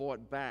angels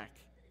fought back.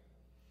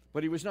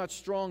 But he was not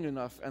strong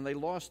enough, and they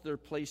lost their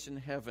place in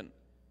heaven.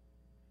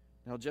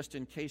 Now, just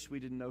in case we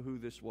didn't know who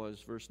this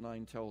was, verse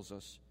 9 tells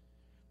us,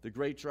 the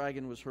great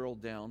dragon was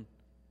hurled down,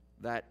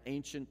 that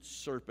ancient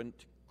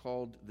serpent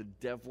called the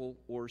devil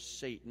or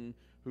Satan,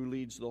 who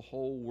leads the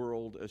whole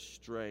world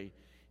astray.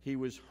 He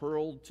was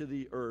hurled to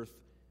the earth,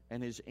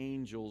 and his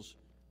angels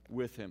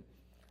with him.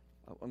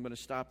 I'm going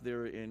to stop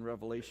there in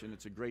Revelation.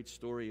 It's a great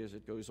story as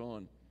it goes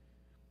on.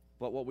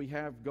 But what we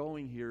have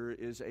going here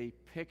is a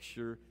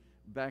picture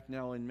back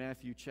now in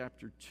Matthew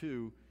chapter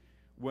 2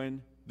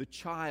 when the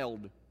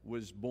child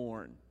was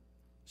born.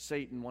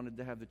 Satan wanted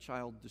to have the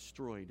child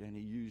destroyed, and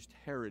he used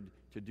Herod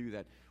to do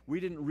that. We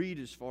didn't read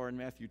as far in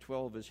Matthew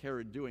 12 as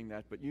Herod doing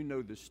that, but you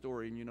know the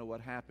story, and you know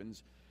what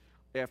happens.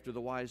 After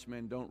the wise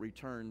men don't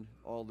return,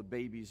 all the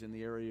babies in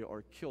the area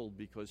are killed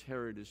because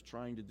Herod is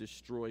trying to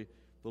destroy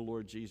the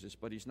Lord Jesus,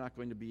 but he's not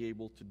going to be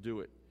able to do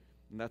it.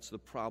 And that's the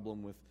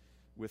problem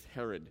with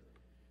Herod.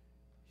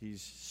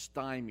 He's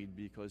stymied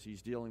because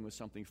he's dealing with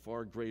something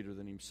far greater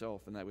than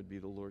himself, and that would be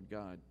the Lord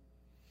God.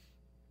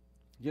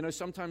 You know,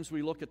 sometimes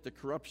we look at the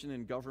corruption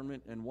in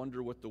government and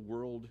wonder what the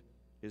world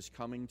is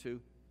coming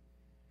to.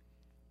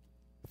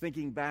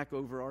 Thinking back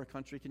over our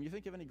country, can you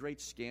think of any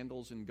great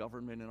scandals in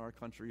government in our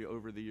country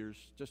over the years?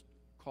 Just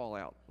call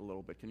out a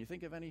little bit. Can you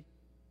think of any?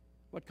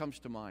 What comes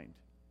to mind?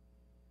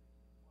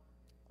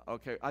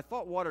 Okay, I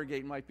thought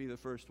Watergate might be the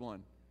first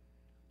one.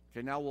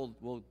 Okay, now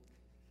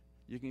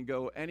you can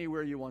go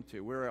anywhere you want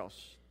to. Where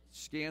else?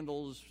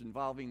 Scandals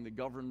involving the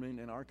government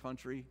in our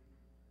country.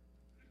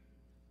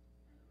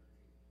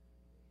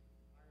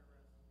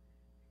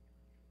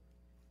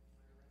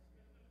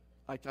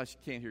 I can't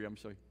hear you, I'm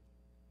sorry.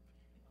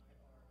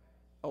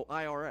 Oh,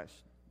 IRS.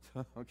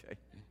 Okay.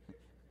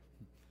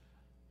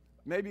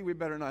 Maybe we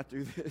better not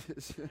do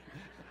this.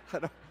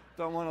 I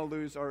don't want to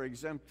lose our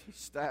exempt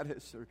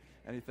status or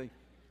anything.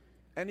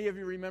 Any of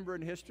you remember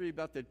in history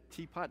about the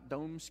Teapot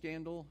Dome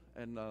scandal?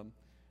 And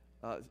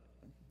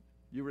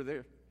you were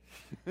there.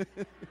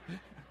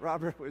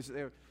 Robert was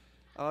there.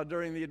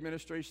 During the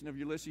administration of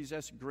Ulysses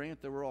S.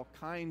 Grant, there were all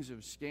kinds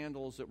of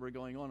scandals that were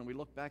going on. And we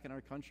look back in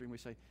our country and we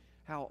say,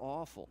 how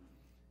awful.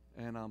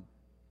 And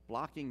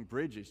blocking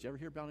bridges. Do you ever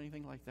hear about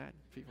anything like that?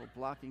 People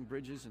blocking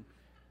bridges.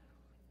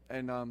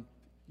 And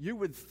you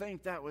would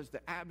think that was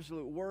the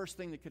absolute worst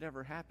thing that could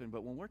ever happen.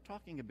 But when we're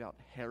talking about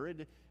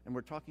Herod and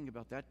we're talking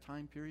about that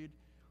time period,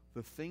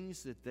 the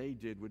things that they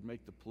did would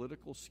make the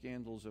political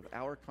scandals of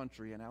our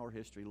country and our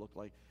history look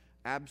like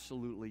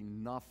absolutely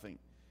nothing.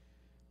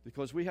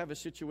 Because we have a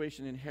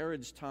situation in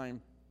Herod's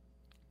time,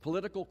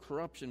 political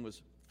corruption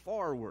was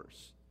far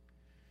worse.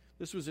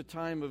 This was a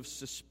time of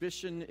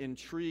suspicion,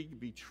 intrigue,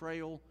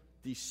 betrayal,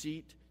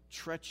 deceit,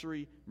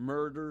 treachery,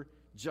 murder,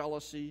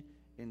 jealousy,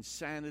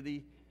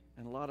 insanity,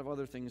 and a lot of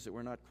other things that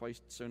were not quite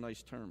so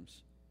nice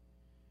terms.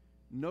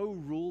 No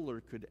ruler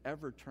could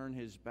ever turn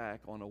his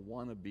back on a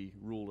wannabe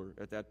ruler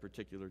at that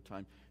particular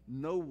time.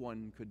 No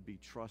one could be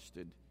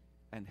trusted,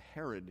 and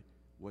Herod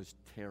was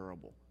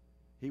terrible.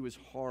 He was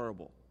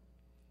horrible.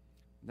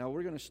 Now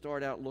we're going to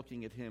start out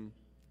looking at him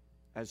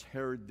as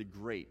Herod the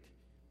Great.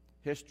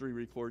 History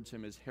records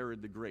him as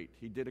Herod the Great.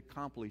 He did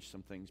accomplish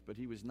some things, but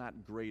he was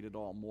not great at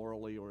all,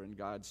 morally or in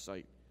God's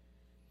sight.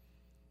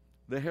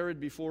 The Herod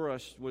before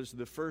us was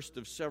the first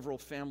of several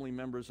family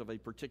members of a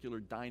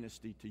particular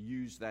dynasty to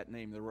use that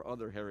name. There were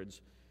other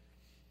Herods.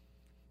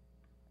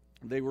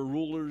 They were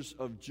rulers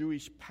of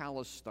Jewish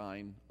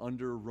Palestine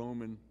under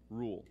Roman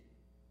rule.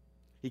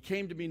 He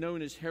came to be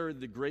known as Herod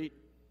the Great.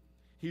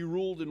 He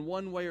ruled in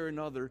one way or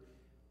another.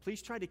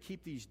 Please try to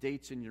keep these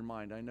dates in your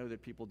mind. I know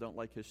that people don't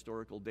like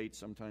historical dates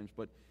sometimes,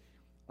 but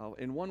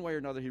in one way or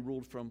another, he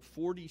ruled from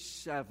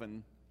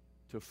 47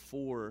 to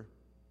 4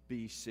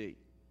 B.C.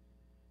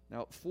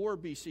 Now, 4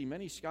 B.C.,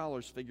 many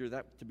scholars figure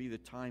that to be the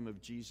time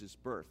of Jesus'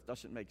 birth.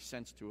 Doesn't make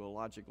sense to a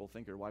logical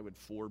thinker. Why would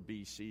 4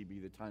 B.C. be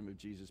the time of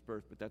Jesus'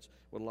 birth? But that's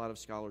what a lot of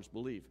scholars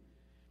believe.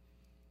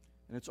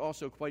 And it's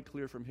also quite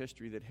clear from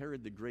history that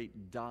Herod the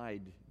Great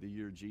died the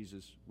year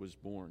Jesus was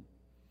born.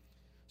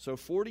 So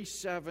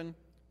 47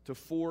 to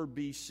 4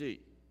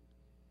 B.C.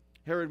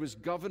 Herod was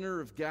governor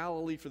of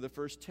Galilee for the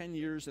first 10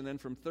 years, and then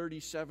from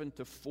 37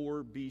 to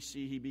 4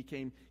 B.C., he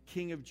became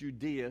king of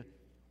Judea,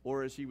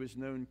 or as he was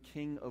known,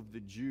 King of the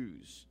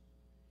Jews.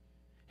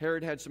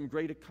 Herod had some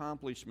great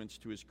accomplishments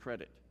to his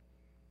credit.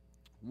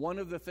 One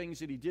of the things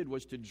that he did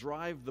was to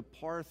drive the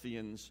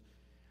Parthians,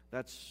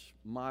 that's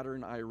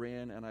modern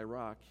Iran and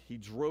Iraq, he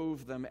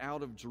drove them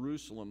out of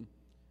Jerusalem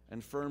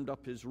and firmed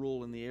up his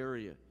rule in the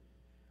area.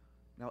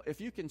 Now,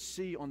 if you can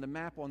see on the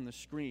map on the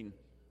screen,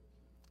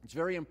 it's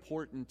very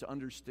important to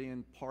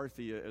understand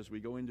Parthia as we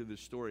go into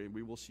this story, and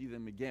we will see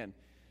them again.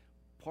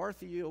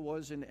 Parthia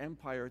was an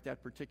empire at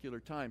that particular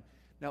time.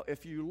 Now,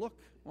 if you look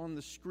on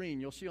the screen,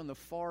 you'll see on the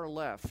far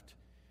left,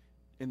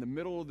 in the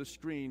middle of the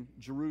screen,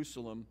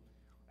 Jerusalem.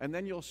 And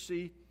then you'll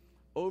see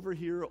over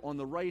here on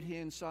the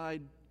right-hand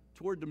side,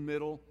 toward the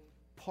middle,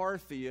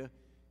 Parthia.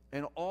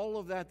 And all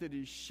of that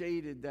is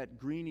shaded, that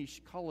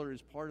greenish color,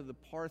 is part of the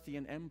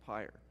Parthian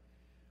Empire.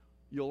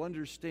 You'll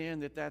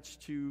understand that that's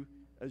to,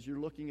 as you're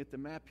looking at the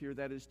map here,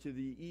 that is to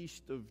the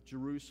east of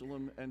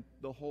Jerusalem and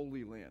the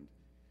Holy Land.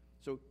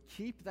 So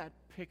keep that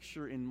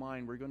picture in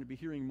mind. We're going to be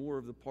hearing more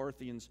of the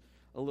Parthians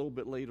a little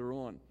bit later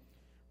on.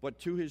 But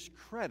to his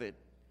credit,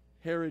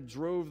 Herod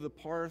drove the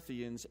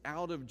Parthians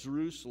out of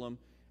Jerusalem,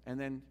 and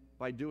then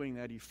by doing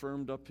that, he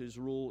firmed up his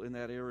rule in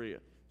that area.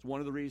 It's one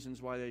of the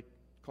reasons why they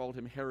called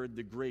him Herod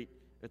the Great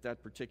at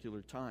that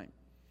particular time.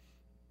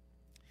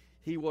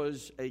 He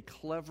was a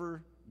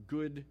clever,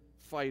 good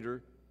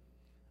fighter,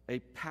 a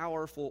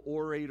powerful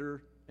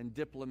orator and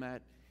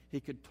diplomat. He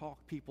could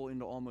talk people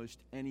into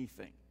almost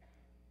anything.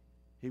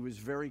 He was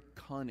very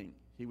cunning.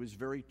 He was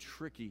very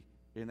tricky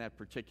in that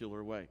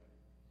particular way.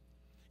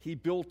 He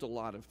built a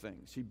lot of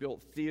things. He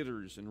built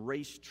theaters and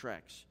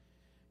racetracks,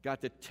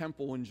 got the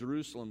temple in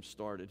Jerusalem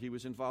started. He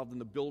was involved in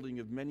the building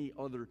of many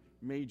other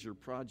major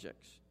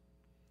projects.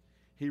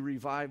 He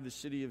revived the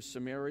city of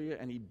Samaria,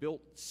 and he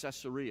built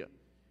Caesarea.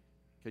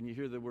 Can you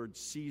hear the word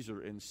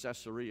Caesar in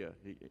Caesarea?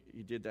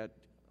 He did that,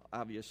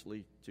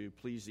 obviously, to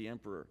please the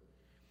emperor.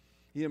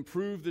 He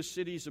improved the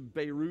cities of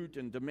Beirut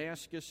and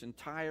Damascus and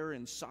Tyre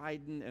and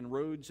Sidon and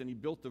Rhodes, and he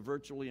built the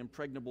virtually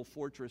impregnable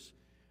fortress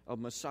of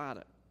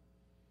Masada.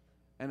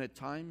 And at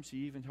times, he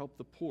even helped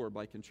the poor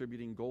by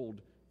contributing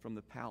gold from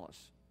the palace.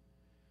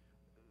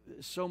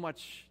 So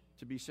much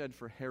to be said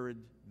for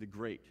Herod the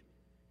Great.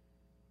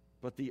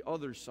 But the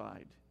other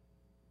side,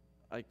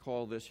 I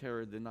call this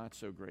Herod the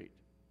Not-So-Great.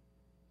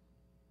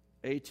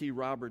 A.T.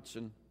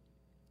 Robertson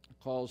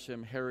calls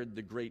him Herod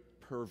the Great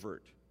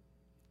Pervert.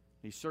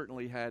 He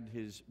certainly had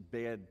his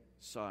bad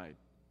side.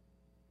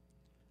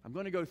 I'm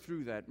going to go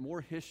through that.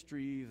 More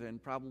history than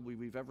probably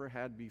we've ever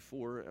had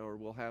before or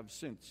will have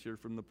since here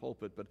from the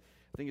pulpit, but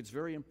I think it's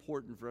very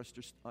important for us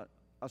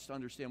to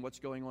understand what's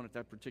going on at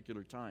that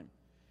particular time.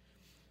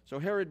 So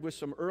Herod, with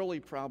some early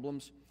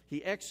problems,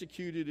 he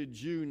executed a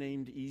Jew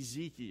named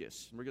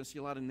Ezekias. And we're going to see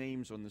a lot of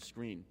names on the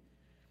screen.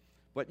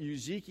 But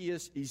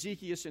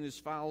Ezekias and his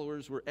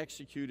followers were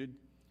executed,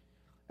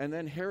 and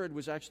then Herod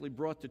was actually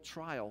brought to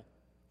trial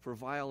for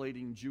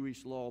violating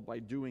Jewish law by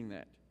doing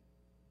that.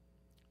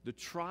 The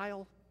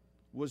trial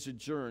was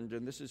adjourned,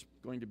 and this is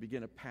going to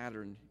begin a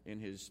pattern in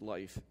his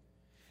life.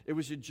 It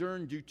was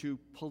adjourned due to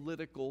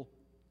political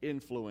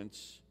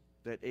influence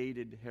that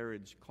aided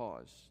Herod's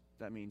cause.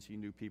 That means he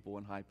knew people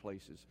in high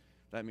places.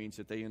 That means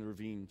that they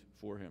intervened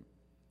for him.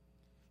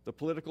 The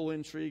political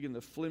intrigue and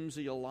the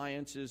flimsy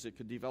alliances that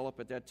could develop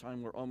at that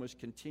time were almost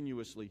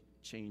continuously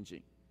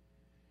changing.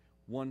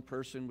 One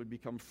person would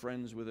become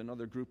friends with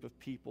another group of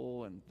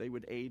people, and they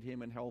would aid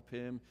him and help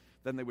him.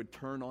 Then they would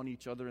turn on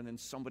each other, and then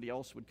somebody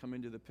else would come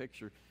into the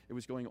picture. It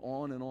was going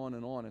on and on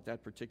and on at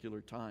that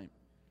particular time.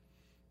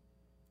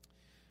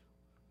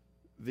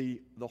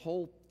 The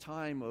whole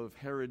time of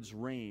Herod's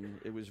reign,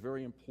 it was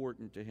very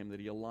important to him that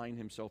he aligned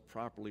himself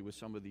properly with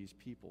some of these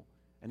people.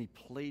 And he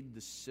played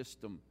the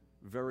system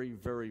very,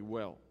 very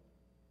well.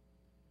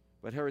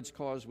 But Herod's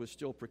cause was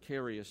still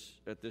precarious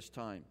at this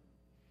time.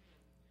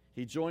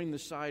 He joined the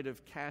side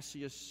of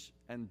Cassius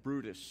and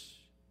Brutus.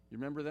 You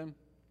remember them?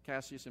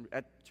 Cassius and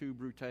Et tu,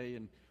 Brute,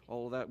 and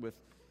all of that with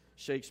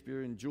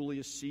Shakespeare and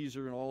Julius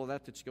Caesar and all of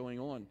that that's going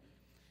on.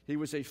 He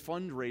was a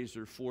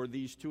fundraiser for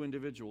these two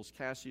individuals,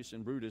 Cassius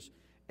and Brutus,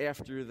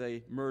 after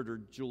they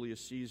murdered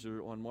Julius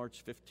Caesar on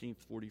March 15th,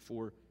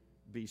 44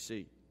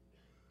 BC.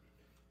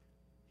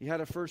 He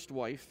had a first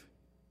wife.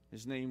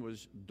 His name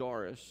was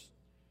Doris,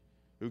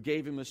 who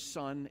gave him a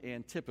son,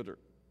 Antipater.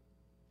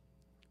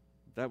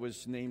 That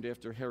was named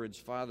after Herod's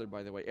father,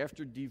 by the way.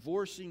 After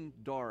divorcing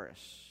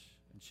Doris,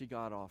 and she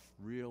got off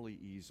really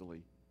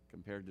easily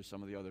compared to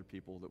some of the other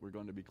people that were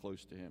going to be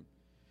close to him.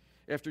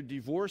 After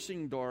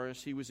divorcing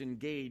Doris, he was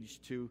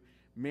engaged to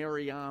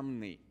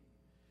Mariamne.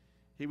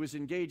 He was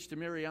engaged to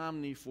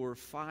Mariamne for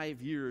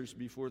 5 years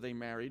before they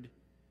married.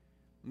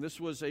 And this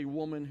was a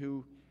woman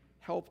who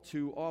helped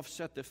to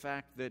offset the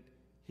fact that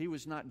he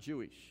was not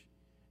Jewish.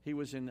 He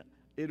was an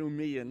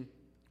Idumean,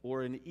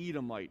 or an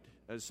Edomite,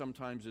 as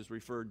sometimes is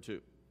referred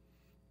to.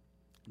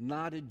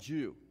 Not a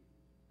Jew.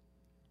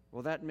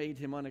 Well, that made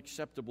him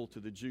unacceptable to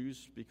the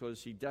Jews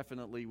because he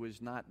definitely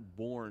was not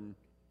born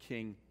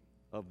king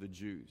of the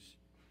Jews.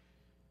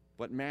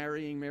 But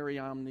marrying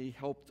Mariamne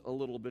helped a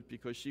little bit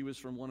because she was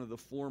from one of the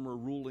former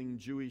ruling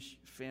Jewish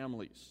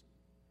families.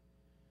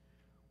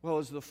 Well,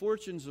 as the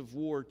fortunes of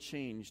war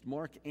changed,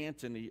 Mark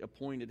Antony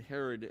appointed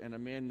Herod and a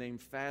man named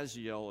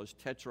Phasael as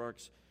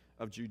tetrarchs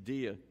of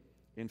Judea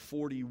in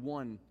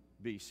 41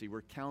 BC.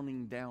 We're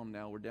counting down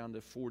now. We're down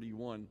to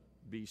 41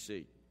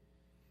 BC.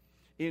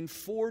 In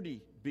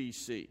 40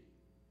 BC,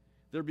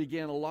 there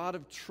began a lot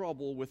of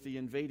trouble with the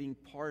invading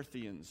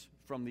Parthians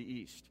from the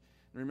east.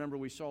 And remember,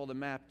 we saw the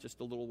map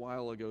just a little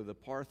while ago, the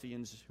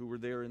Parthians who were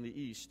there in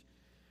the east.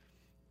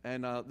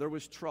 And there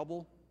was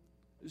trouble.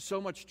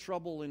 So much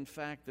trouble, in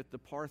fact, that the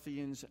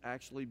Parthians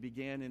actually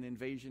began an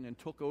invasion and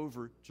took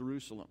over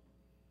Jerusalem.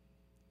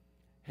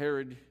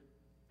 Herod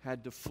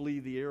had to flee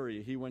the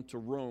area. He went to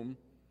Rome,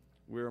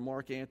 where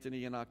Mark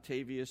Antony and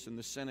Octavius and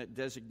the Senate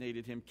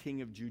designated him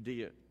king of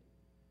Judea.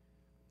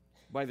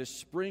 By the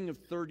spring of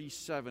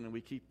 37, and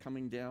we keep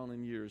coming down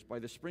in years, by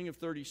the spring of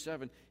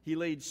 37, he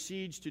laid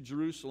siege to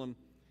Jerusalem,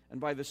 and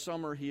by the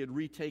summer he had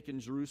retaken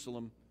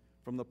Jerusalem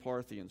from the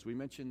Parthians. We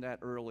mentioned that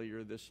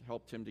earlier. This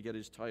helped him to get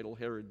his title,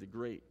 Herod the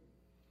Great.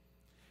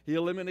 He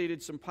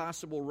eliminated some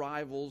possible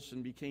rivals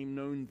and became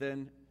known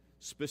then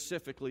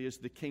specifically as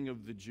the King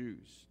of the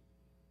Jews.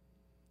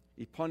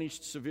 He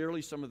punished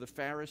severely some of the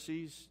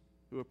Pharisees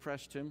who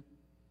oppressed him,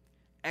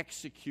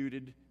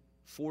 executed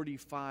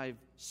 45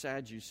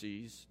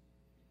 Sadducees,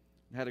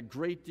 and had a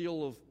great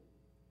deal of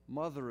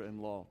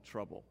mother-in-law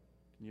trouble.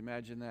 Can you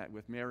imagine that?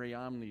 With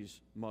Mariamne's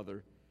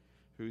mother,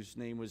 whose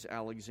name was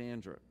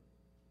Alexandra.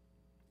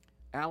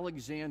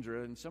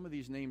 Alexandra, and some of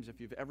these names, if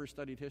you've ever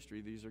studied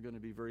history, these are going to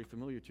be very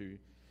familiar to you.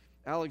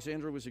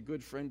 Alexandra was a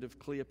good friend of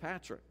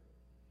Cleopatra,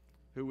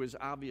 who was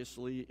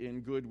obviously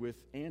in good with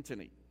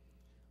Antony.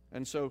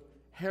 And so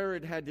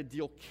Herod had to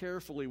deal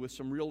carefully with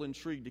some real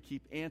intrigue to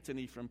keep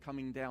Antony from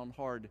coming down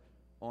hard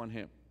on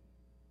him.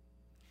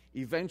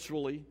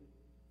 Eventually,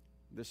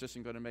 this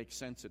isn't going to make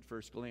sense at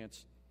first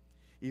glance,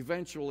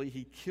 eventually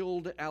he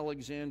killed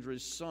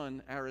Alexandra's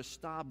son,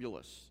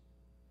 Aristobulus.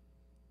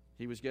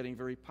 He was getting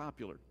very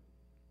popular.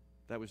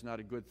 That was not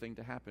a good thing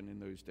to happen in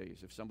those days.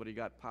 If somebody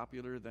got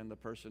popular, then the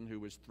person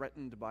who was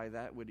threatened by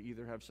that would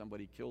either have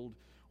somebody killed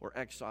or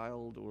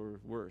exiled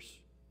or worse.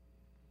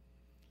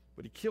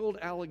 But he killed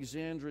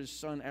Alexandra's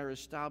son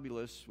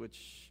Aristobulus,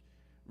 which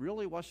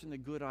really wasn't a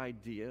good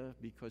idea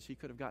because he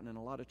could have gotten in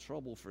a lot of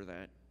trouble for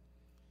that.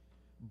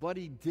 But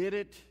he did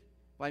it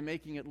by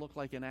making it look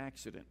like an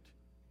accident.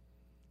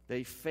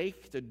 They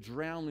faked a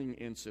drowning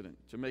incident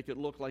to make it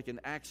look like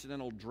an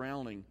accidental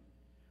drowning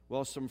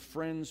while some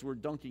friends were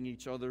dunking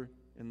each other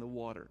in the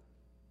water.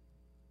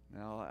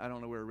 Now, I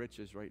don't know where Rich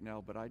is right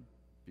now, but I'd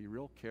be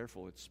real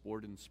careful at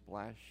Sport and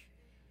Splash.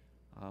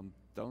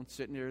 Don't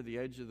sit near the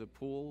edge of the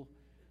pool.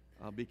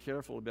 Be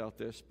careful about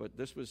this, but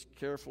this was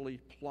carefully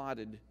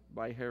plotted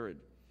by Herod.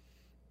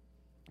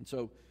 And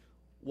so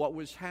what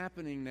was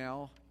happening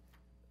now,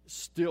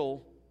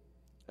 still,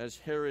 as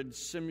Herod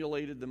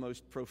simulated the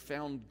most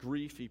profound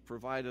grief, he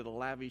provided a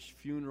lavish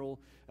funeral,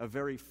 a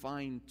very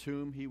fine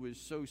tomb. He was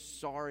so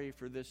sorry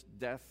for this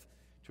death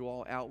to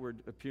all outward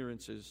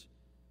appearances.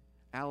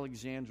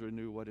 Alexandra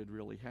knew what had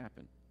really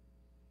happened.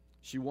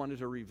 She wanted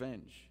her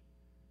revenge.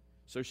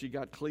 So she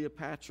got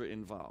Cleopatra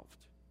involved.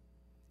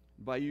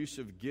 By use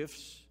of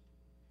gifts,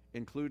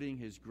 including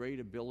his great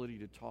ability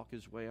to talk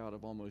his way out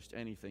of almost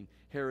anything,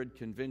 Herod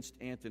convinced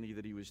Antony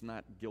that he was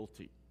not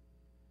guilty.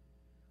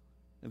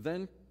 And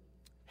then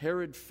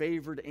Herod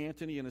favored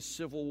Antony in a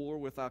civil war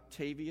with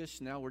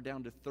Octavius. Now we're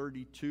down to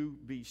 32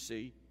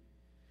 BC.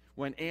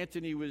 When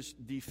Antony was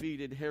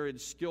defeated, Herod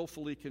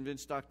skillfully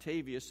convinced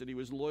Octavius that he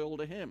was loyal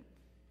to him,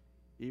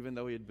 even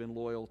though he had been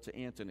loyal to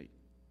Antony.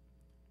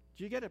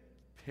 Do you get a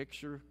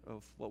picture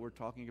of what we're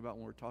talking about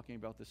when we're talking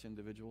about this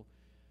individual?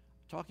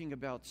 Talking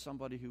about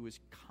somebody who was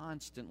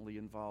constantly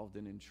involved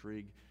in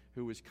intrigue,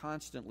 who was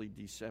constantly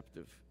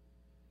deceptive.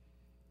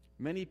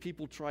 Many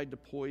people tried to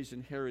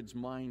poison Herod's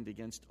mind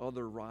against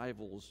other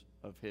rivals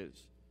of his.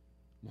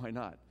 Why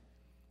not?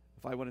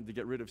 If I wanted to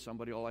get rid of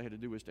somebody, all I had to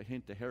do was to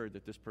hint to Herod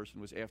that this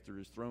person was after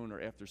his throne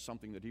or after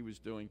something that he was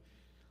doing,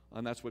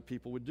 and that's what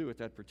people would do at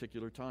that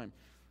particular time.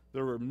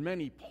 There were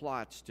many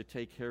plots to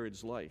take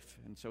Herod's life,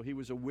 and so he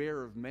was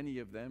aware of many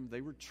of them.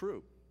 They were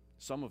true,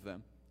 some of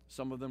them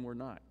were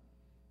not.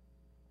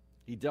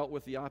 He dealt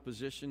with the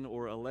opposition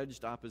or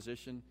alleged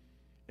opposition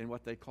in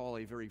what they call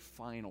a very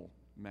final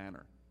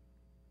manner,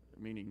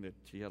 meaning that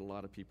he had a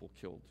lot of people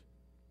killed.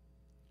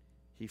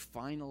 He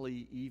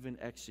finally even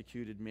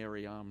executed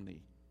Mariamne,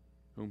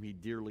 whom he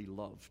dearly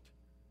loved.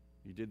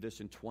 He did this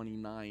in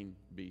 29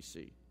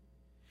 BC.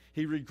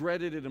 He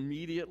regretted it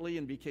immediately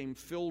and became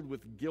filled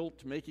with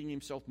guilt, making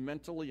himself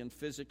mentally and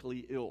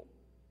physically ill.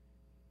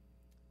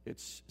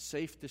 It's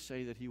safe to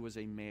say that he was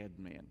a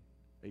madman,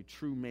 a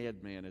true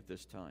madman at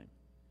this time.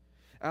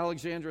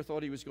 Alexandra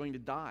thought he was going to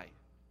die.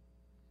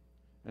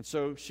 And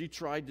so she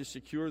tried to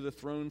secure the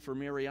throne for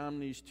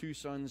Mariamne's two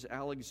sons,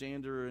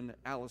 Alexander and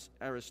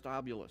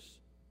Aristobulus.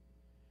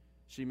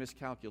 She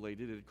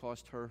miscalculated. It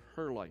cost her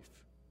her life.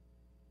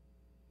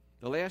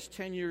 The last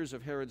 10 years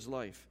of Herod's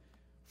life,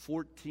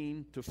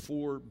 14 to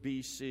 4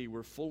 BC,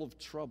 were full of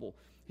trouble.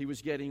 He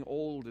was getting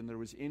old and there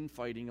was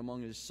infighting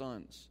among his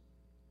sons.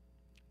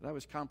 That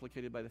was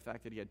complicated by the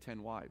fact that he had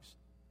 10 wives.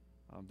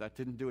 That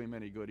didn't do him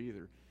any good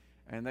either.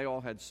 And they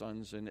all had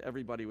sons, and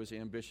everybody was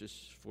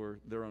ambitious for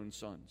their own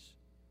sons.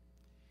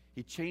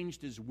 He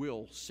changed his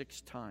will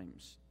 6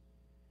 times.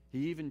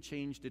 He even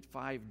changed it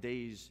 5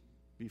 days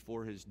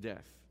before his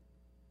death.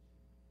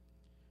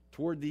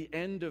 Toward the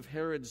end of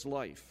Herod's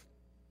life,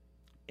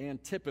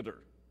 Antipater,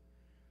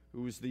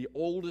 who was the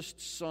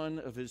oldest son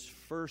of his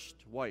first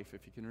wife,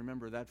 if you can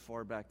remember that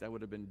far back, that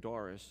would have been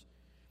Doris,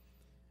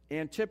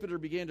 Antipater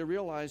began to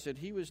realize that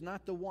he was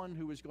not the one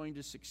who was going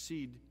to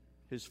succeed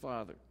his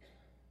father.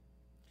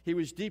 He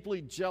was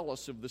deeply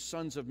jealous of the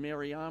sons of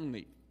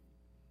Mariamne,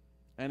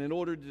 and in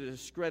order to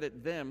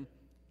discredit them,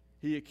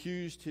 he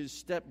accused his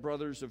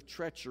stepbrothers of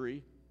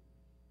treachery,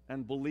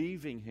 and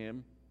believing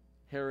him,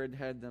 Herod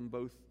had them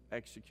both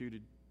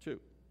executed too.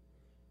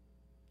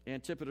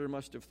 Antipater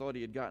must have thought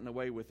he had gotten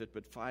away with it,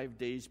 but 5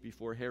 days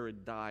before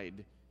Herod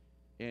died,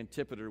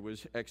 Antipater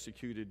was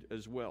executed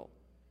as well.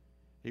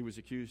 He was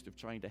accused of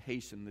trying to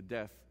hasten the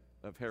death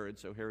of Herod,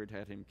 so Herod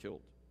had him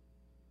killed.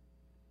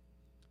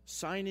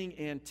 Signing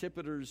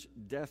Antipater's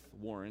death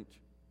warrant,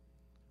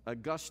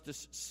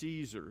 Augustus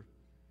Caesar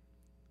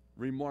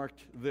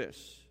remarked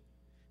this.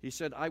 He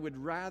said, "I would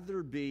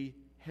rather be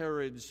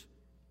Herod's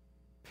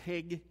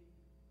pig,"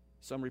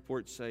 some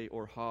reports say,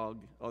 or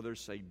hog,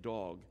 others say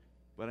dog.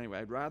 But anyway,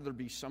 I'd rather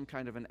be some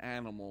kind of an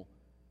animal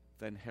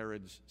than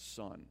Herod's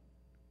son,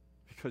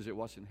 because it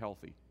wasn't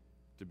healthy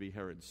to be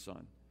Herod's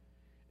son.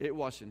 It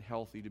wasn't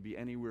healthy to be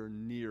anywhere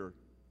near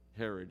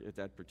Herod at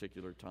that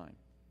particular time.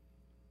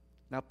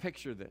 Now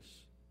picture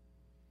this.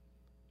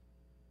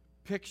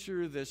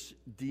 Picture this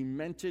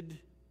demented,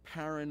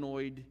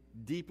 paranoid,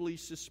 deeply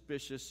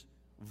suspicious,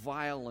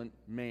 violent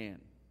man.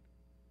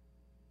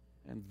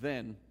 And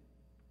then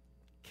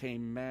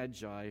came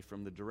Magi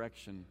from the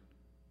direction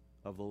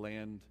of the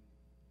land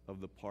of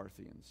the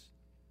Parthians.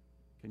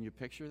 Can you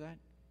picture that?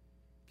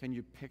 Can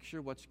you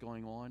picture what's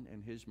going on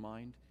in his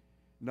mind,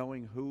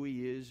 knowing who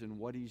he is and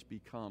what he's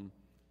become?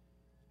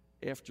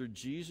 After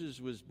Jesus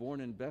was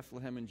born in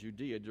Bethlehem in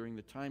Judea during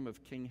the time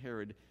of King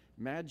Herod,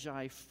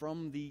 Magi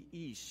from the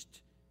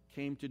east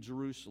came to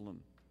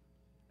Jerusalem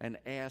and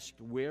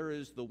asked, "Where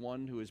is the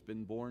one who has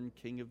been born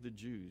King of the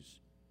Jews?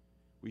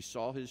 We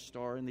saw his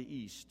star in the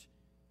east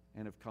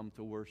and have come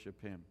to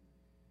worship him."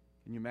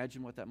 Can you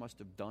imagine what that must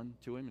have done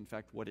to him? In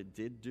fact, what it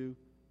did do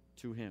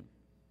to him.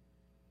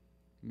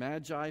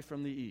 Magi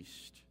from the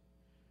east.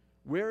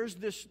 Where's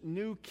this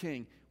new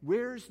king?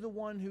 Where's the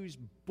one who's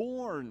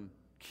born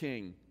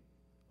king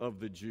of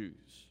the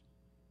Jews?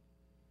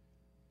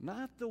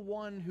 Not the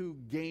one who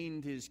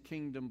gained his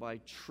kingdom by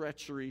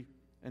treachery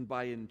and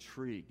by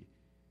intrigue.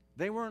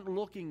 They weren't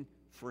looking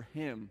for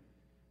him.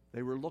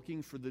 They were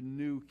looking for the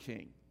new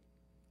king.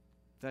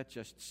 That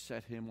just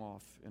set him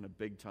off in a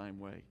big-time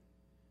way.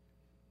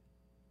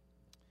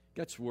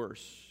 Gets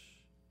worse.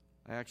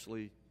 I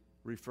actually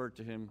refer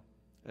to him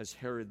as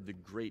Herod the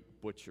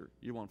Great Butcher.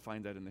 You won't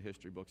find that in the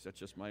history books. That's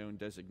just my own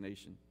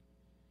designation.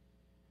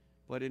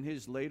 But in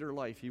his later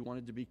life, he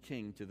wanted to be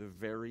king to the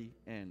very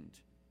end.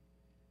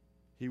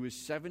 He was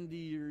 70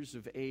 years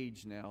of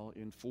age now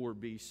in 4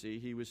 BC.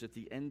 He was at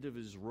the end of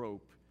his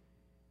rope.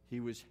 He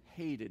was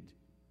hated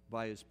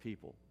by his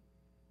people.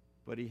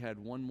 But he had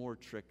one more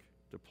trick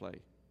to play.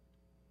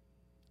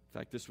 In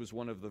fact, this was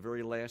one of the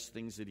very last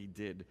things that he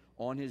did.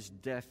 On his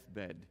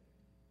deathbed,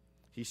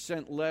 he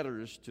sent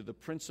letters to the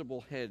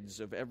principal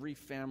heads of every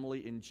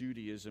family in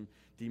Judaism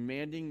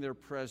demanding their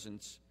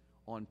presence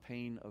on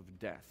pain of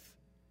death.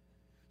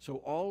 So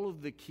all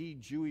of the key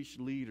Jewish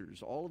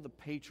leaders, all of the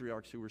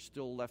patriarchs who were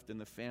still left in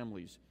the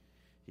families,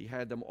 he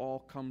had them all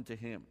come to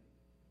him.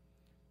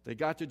 They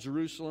got to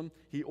Jerusalem.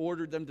 He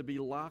ordered them to be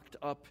locked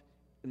up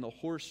in the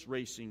horse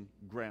racing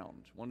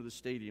ground, one of the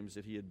stadiums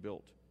that he had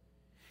built.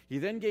 He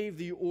then gave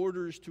the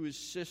orders to his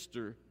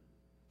sister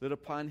that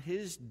upon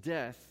his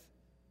death,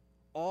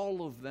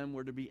 all of them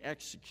were to be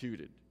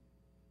executed.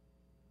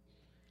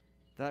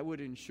 That would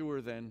ensure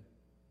then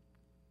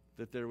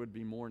that there would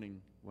be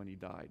mourning when he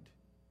died.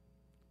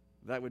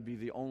 That would be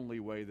the only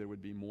way there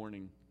would be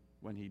mourning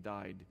when he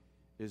died,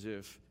 is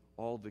if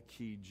all the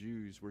key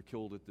Jews were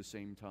killed at the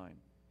same time,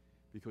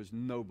 because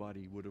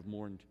nobody would have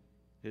mourned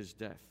his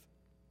death.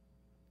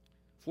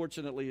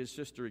 Fortunately, his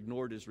sister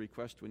ignored his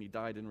request when he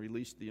died and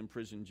released the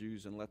imprisoned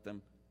Jews and let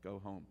them go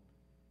home.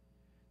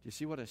 Do you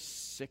see what a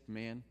sick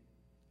man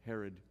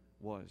Herod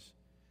was?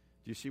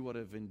 Do you see what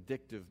a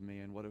vindictive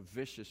man, what a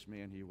vicious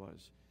man he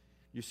was?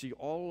 You see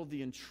all of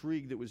the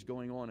intrigue that was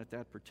going on at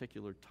that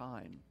particular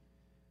time.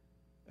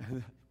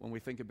 When we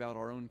think about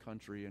our own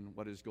country and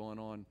what has gone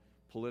on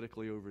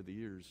politically over the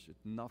years,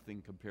 it's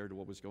nothing compared to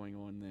what was going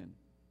on then.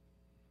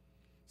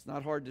 It's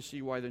not hard to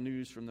see why the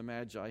news from the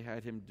Magi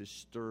had him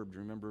disturbed.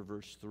 Remember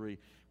verse 3.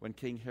 When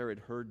King Herod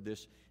heard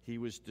this, he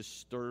was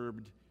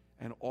disturbed,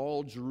 and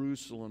all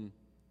Jerusalem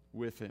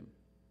with him.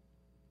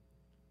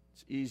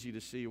 It's easy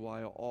to see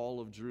why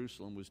all of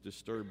Jerusalem was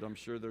disturbed. I'm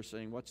sure they're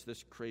saying, what's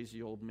this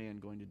crazy old man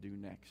going to do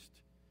next?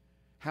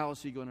 How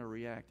is he going to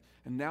react?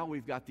 And now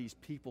we've got these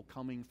people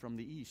coming from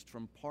the east,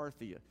 from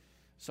Parthia.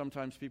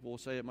 Sometimes people will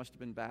say it must have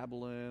been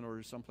Babylon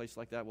or someplace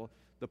like that. Well,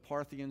 the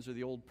Parthians are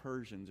the old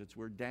Persians. It's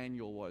where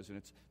Daniel was, and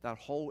it's that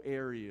whole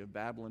area of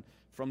Babylon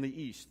from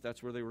the east.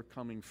 That's where they were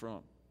coming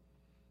from.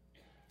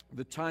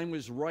 The time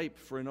was ripe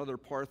for another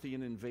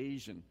Parthian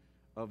invasion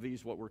of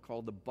these, what were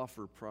called the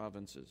buffer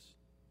provinces.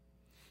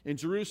 In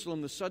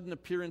Jerusalem, the sudden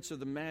appearance of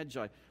the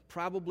Magi,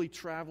 probably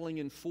traveling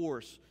in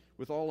force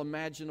with all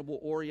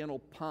imaginable Oriental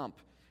pomp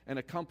and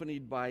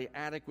accompanied by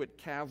adequate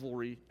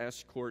cavalry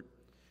escort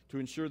to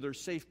ensure their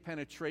safe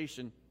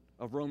penetration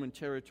of Roman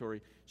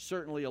territory,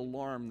 certainly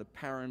alarmed the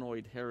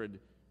paranoid Herod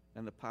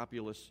and the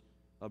populace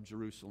of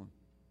Jerusalem.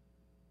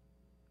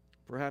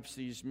 Perhaps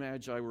these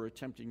Magi were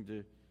attempting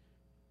to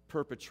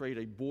perpetrate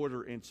a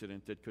border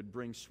incident that could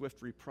bring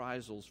swift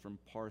reprisals from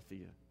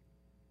Parthia.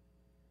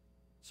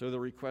 So the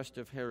request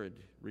of Herod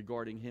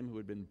regarding him who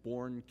had been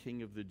born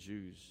king of the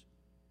Jews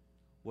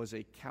was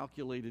a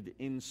calculated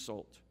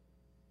insult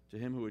to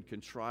him who had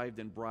contrived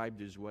and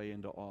bribed his way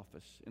into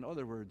office. In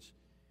other words,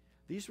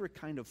 these were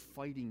kind of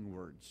fighting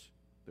words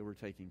that were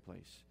taking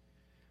place.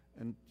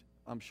 And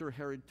I'm sure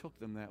Herod took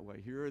them that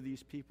way. Here are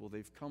these people.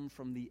 They've come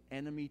from the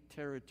enemy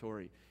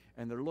territory,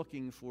 and they're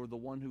looking for the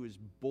one who is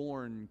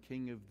born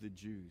king of the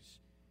Jews.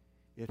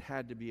 It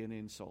had to be an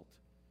insult.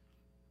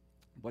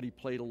 But he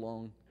played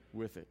along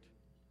with it.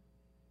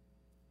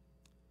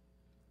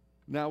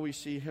 Now we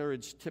see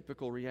Herod's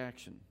typical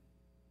reaction.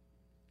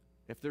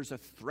 If there's a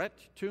threat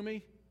to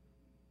me,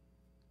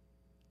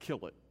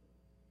 kill it.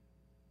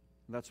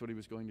 And that's what he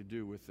was going to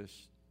do with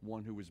this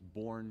one who was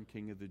born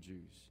king of the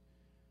Jews.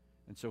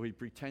 And so he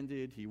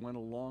pretended, he went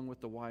along with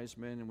the wise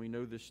men, and we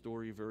know this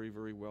story very,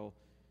 very well.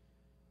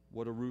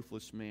 What a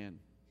ruthless man.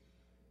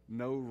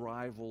 No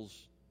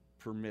rivals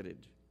permitted.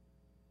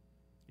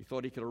 He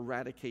thought he could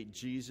eradicate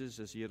Jesus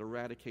as he had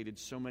eradicated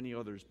so many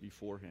others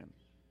before him.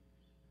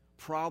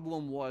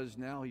 Problem was,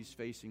 now he's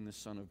facing the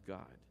Son of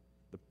God,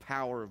 the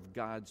power of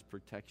God's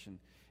protection.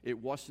 It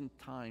wasn't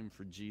time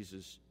for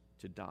Jesus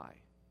to die.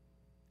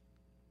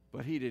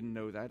 But he didn't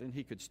know that, and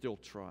he could still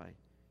try.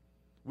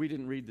 We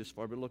didn't read this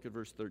far, but look at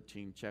verse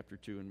 13, chapter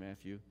 2 in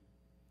Matthew.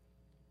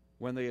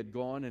 When they had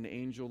gone, an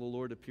angel of the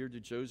Lord appeared to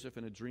Joseph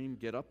in a dream.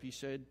 Get up, he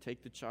said,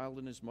 take the child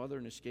and his mother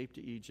and escape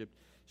to Egypt.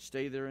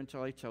 Stay there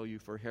until I tell you,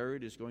 for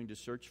Herod is going to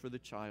search for the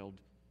child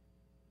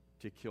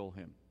to kill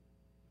him.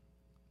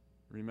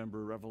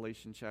 Remember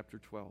Revelation chapter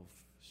 12.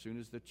 As soon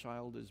as the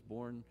child is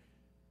born,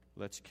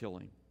 let's kill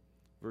him.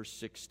 Verse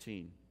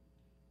 16.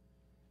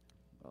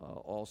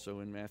 Also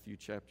in Matthew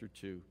chapter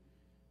 2,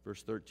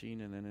 verse 13,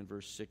 and then in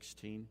verse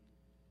 16,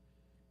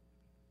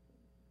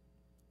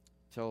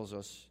 tells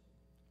us,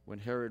 when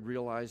Herod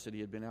realized that he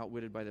had been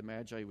outwitted by the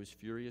Magi, he was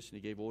furious, and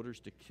he gave orders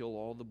to kill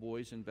all the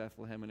boys in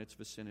Bethlehem and its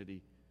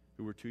vicinity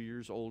who were 2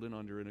 years old and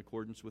under, in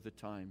accordance with the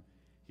time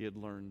he had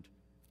learned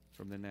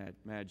from the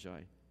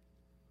Magi.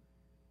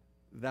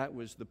 That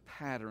was the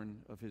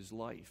pattern of his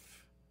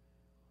life.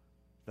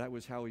 That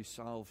was how he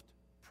solved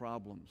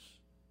problems.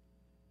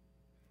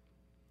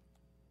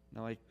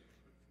 Now I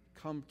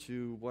come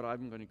to what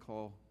I'm going to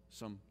call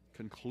some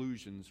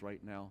conclusions right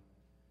now.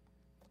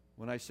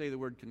 When I say the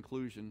word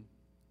conclusion,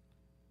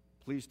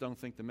 please don't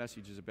think the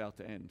message is about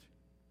to end.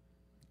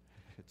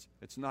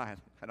 It's not.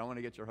 I don't want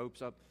to get your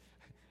hopes up.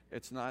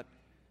 It's not.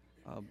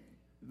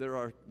 There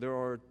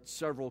are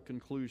several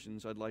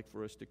conclusions I'd like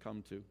for us to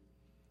come to.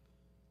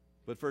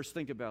 But first,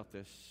 think about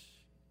this.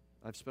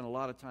 I've spent a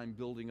lot of time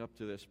building up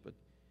to this, but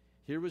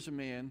here was a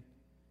man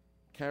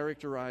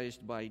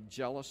characterized by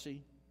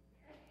jealousy,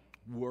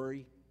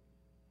 worry,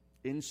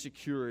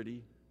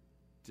 insecurity,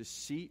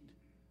 deceit,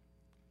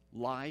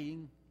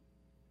 lying,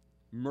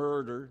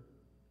 murder,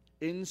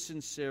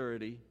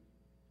 insincerity,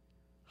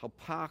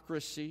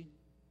 hypocrisy,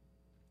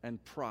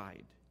 and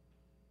pride.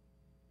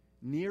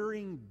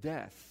 Nearing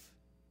death,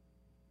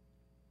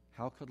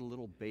 how could a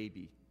little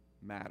baby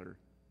matter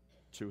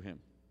to him?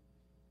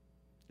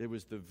 It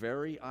was the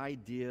very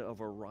idea of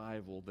a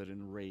rival that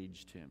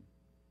enraged him.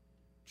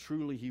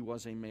 Truly, he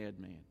was a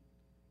madman.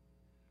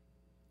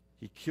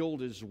 He killed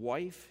his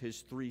wife,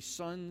 his 3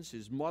 sons,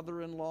 his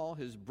mother-in-law,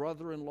 his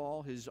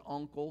brother-in-law, his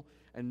uncle,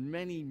 and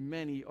many,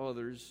 many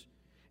others,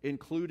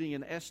 including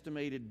an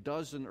estimated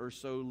dozen or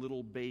so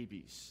little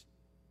babies.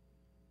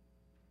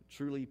 A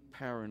truly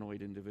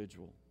paranoid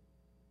individual.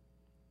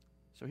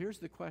 So here's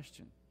the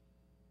question.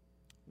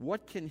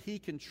 What can he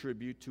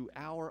contribute to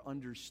our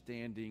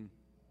understanding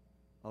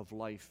of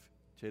life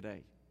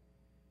today?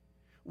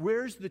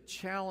 Where's the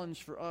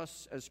challenge for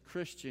us as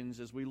Christians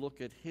as we look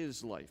at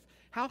his life?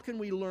 How can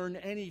we learn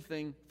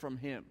anything from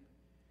him?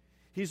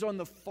 He's on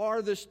the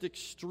farthest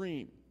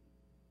extreme.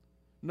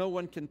 No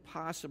one can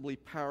possibly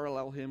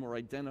parallel him or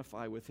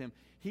identify with him.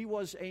 He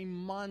was a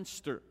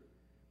monster.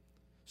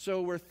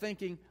 So we're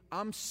thinking,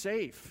 I'm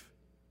safe.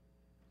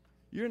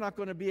 You're not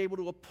going to be able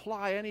to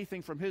apply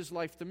anything from his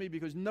life to me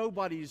because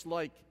nobody's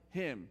like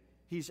him.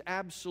 He's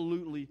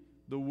absolutely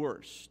the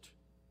worst.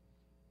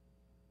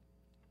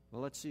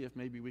 Well, let's see if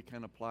maybe we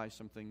can apply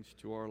some things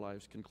to our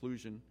lives.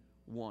 Conclusion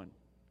 1.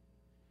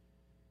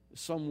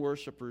 Some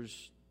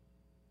worshipers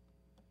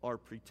are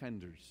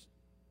pretenders.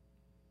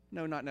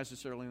 No, not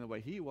necessarily in the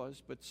way he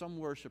was, but some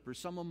worshipers,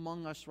 some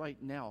among us right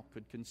now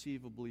could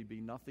conceivably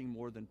be nothing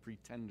more than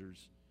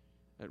pretenders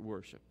at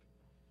worship.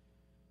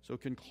 So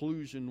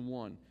conclusion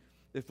 1.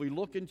 If we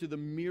look into the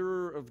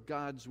mirror of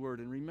God's Word,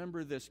 and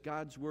remember this,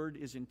 God's Word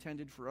is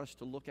intended for us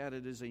to look at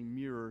it as a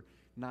mirror,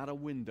 not a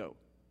window.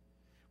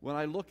 When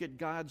I look at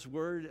God's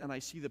Word and I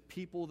see the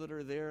people that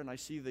are there and I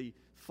see the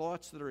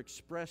thoughts that are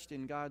expressed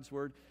in God's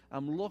Word,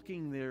 I'm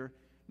looking there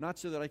not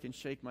so that I can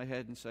shake my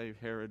head and say,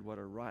 Herod, what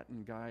a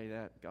rotten guy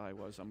that guy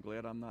was. I'm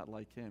glad I'm not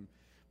like him.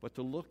 But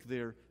to look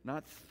there,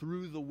 not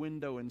through the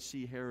window and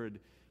see Herod,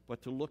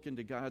 but to look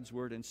into God's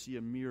Word and see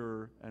a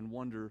mirror and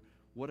wonder,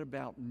 what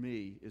about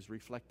me is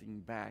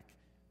reflecting back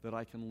that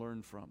I can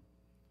learn from?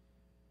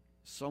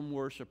 Some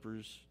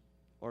worshipers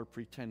are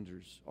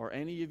pretenders. Are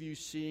any of you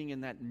seeing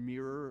in that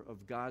mirror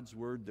of God's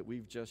Word that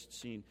we've just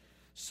seen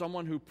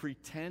someone who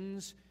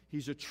pretends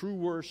he's a true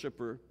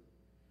worshiper,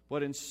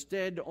 but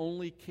instead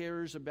only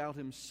cares about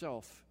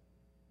himself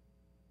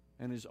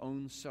and his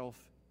own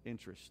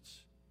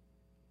self-interests?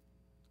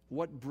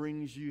 What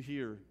brings you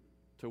here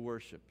to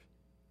worship?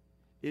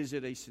 Is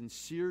it a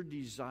sincere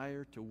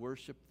desire to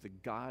worship the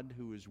God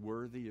who is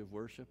worthy of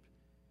worship?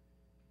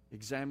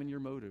 Examine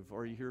your motive.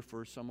 Are you here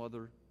for some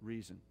other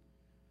reason?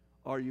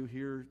 Are you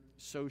here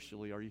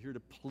socially? Are you here to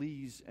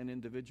please an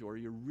individual? Are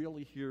you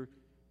really here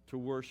to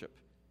worship?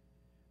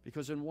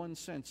 Because in one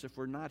sense, if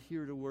we're not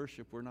here to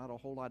worship, we're not a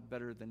whole lot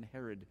better than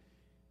Herod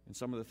and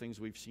some of the things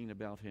we've seen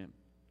about him.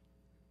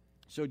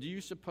 So do you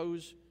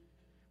suppose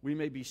we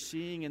may be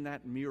seeing in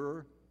that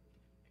mirror,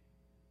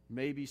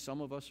 maybe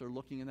some of us are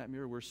looking in that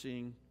mirror, we're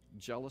seeing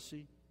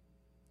jealousy,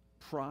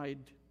 pride,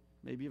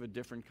 maybe of a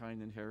different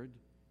kind than Herod,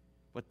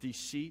 but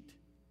deceit,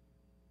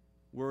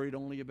 worried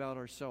only about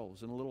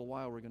ourselves. In a little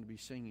while, we're going to be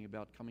singing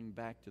about coming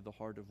back to the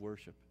heart of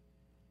worship.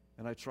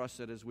 And I trust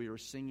that as we are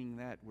singing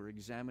that, we're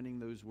examining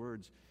those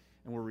words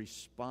and we're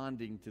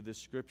responding to this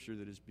scripture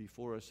that is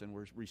before us, and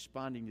we're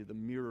responding to the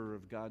mirror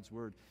of God's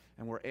Word,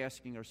 and we're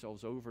asking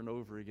ourselves over and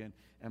over again,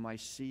 am I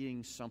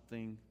seeing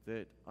something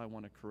that I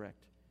want to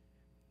correct?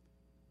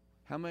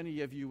 How many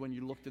of you, when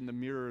you looked in the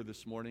mirror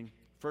this morning,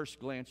 first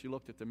glance, you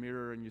looked at the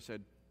mirror and you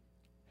said,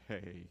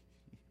 hey.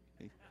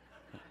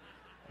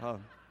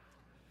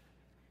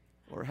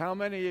 Or how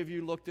many of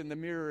you looked in the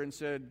mirror and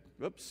said,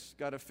 oops,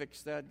 got to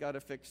fix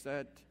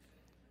that.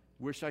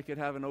 Wish I could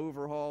have an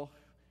overhaul.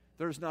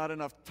 There's not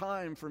enough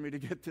time for me to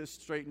get this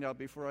straightened out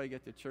before I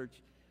get to church.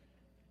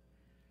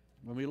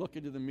 When we look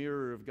into the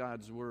mirror of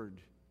God's Word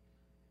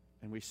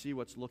and we see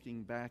what's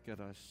looking back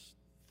at us,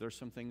 there's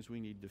some things we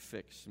need to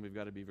fix, and we've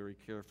got to be very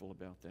careful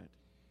about that.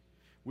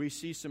 We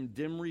see some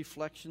dim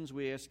reflections.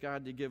 We ask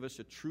God to give us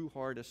a true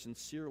heart, a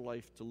sincere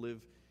life to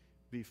live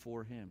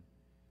before Him.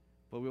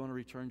 But we want to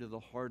return to the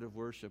heart of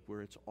worship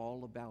where it's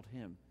all about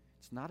Him.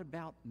 It's not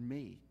about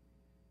me.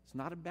 It's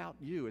not about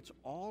you. It's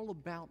all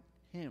about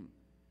Him.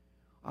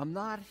 I'm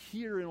not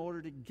here in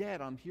order to get.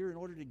 I'm here in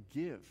order to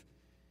give.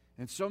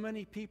 And so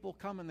many people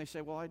come and they say,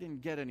 well, I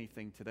didn't get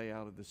anything today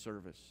out of the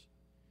service.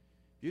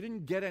 If you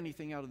didn't get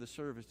anything out of the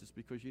service, it's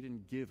because you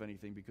didn't give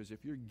anything. Because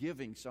if you're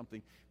giving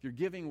something, if you're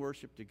giving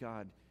worship to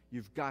God,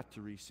 you've got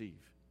to receive.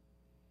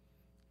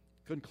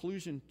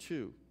 Conclusion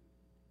 2.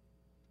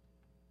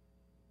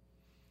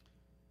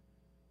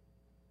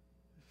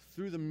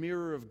 Through the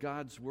mirror of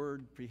God's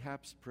Word,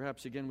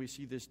 perhaps again we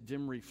see this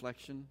dim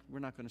reflection. We're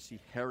not going to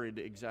see Herod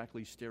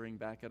exactly staring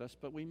back at us,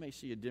 but we may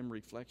see a dim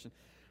reflection.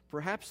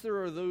 Perhaps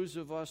there are those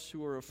of us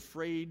who are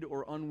afraid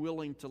or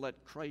unwilling to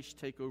let Christ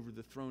take over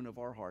the throne of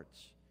our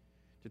hearts,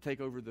 to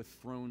take over the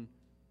throne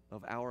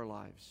of our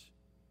lives.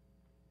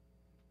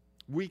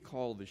 We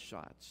call the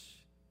shots.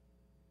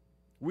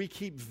 We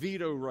keep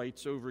veto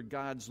rights over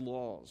God's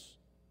laws.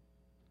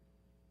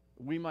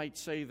 We might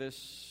say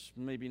this,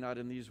 maybe not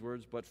in these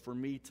words, but for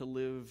me to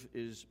live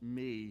is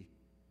me,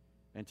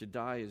 and to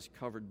die is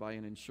covered by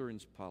an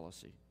insurance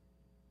policy.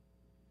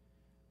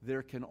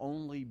 There can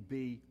only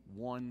be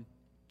one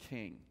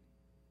king.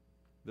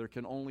 There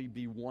can only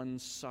be one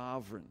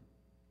sovereign.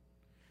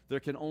 There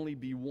can only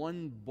be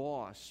one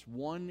boss,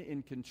 one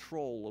in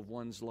control of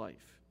one's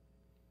life.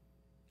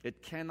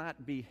 It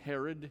cannot be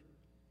Herod.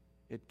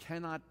 It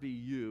cannot be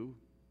you.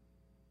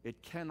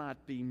 It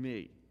cannot be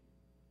me.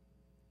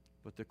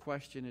 But the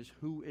question is,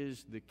 who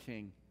is the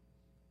king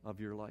of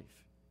your life?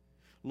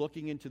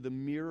 Looking into the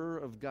mirror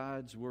of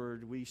God's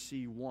word, we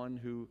see one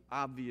who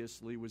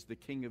obviously was the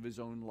king of his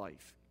own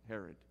life,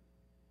 Herod,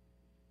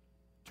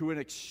 to an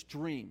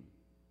extreme.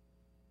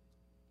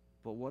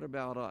 But what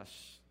about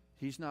us?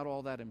 He's not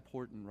all that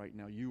important right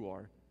now. You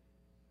are,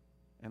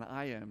 and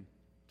I am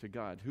to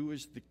God. Who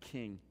is the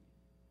king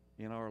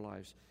in our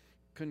lives?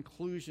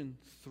 Conclusion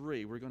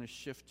 3, we're going to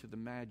shift to the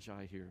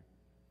Magi here.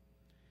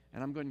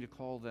 And I'm going to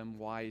call them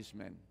wise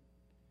men.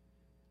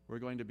 We're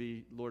going to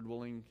be, Lord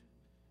willing,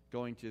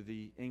 going to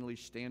the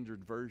English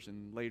Standard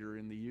Version later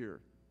in the year.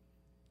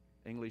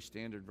 English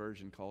Standard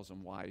Version calls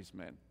them wise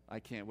men. I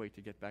can't wait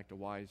to get back to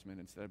wise men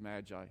instead of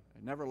magi. I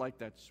never liked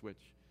that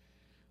switch.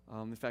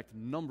 In fact, a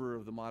number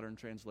of the modern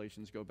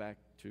translations go back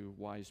to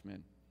wise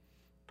men.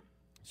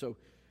 So,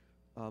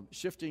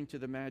 shifting to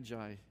the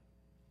Magi,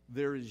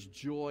 there is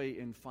joy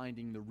in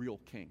finding the real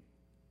king.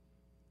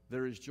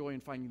 There is joy in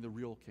finding the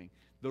real king.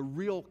 The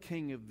real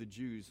king of the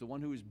Jews, the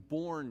one who was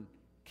born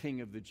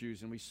king of the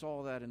Jews. And we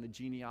saw that in the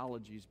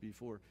genealogies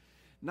before.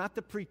 Not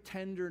the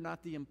pretender,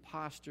 not the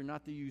imposter,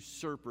 not the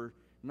usurper,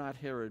 not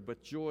Herod,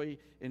 but joy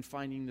in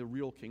finding the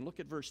real king. Look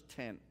at verse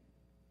 10.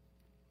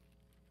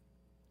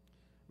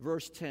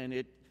 Verse 10,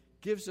 it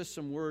gives us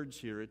some words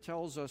here. It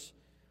tells us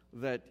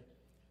that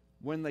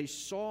when they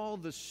saw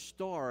the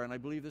star, and I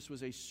believe this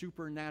was a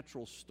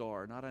supernatural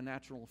star, not a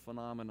natural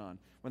phenomenon.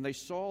 When they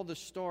saw the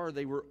star,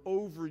 they were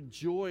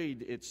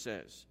overjoyed, it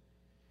says.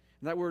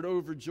 And that word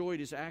overjoyed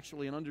is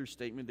actually an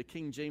understatement. The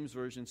King James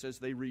Version says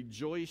they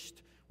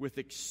rejoiced with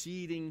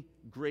exceeding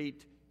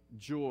great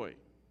joy.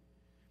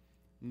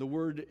 And the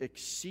word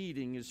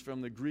exceeding is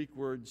from the Greek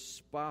word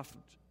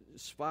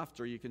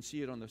spafter. You can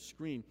see it on the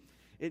screen.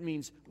 It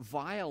means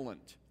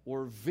violent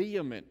or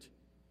vehement.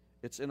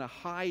 It's in a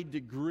high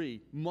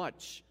degree,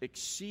 much,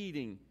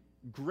 exceeding,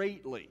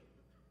 greatly.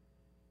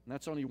 And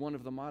that's only one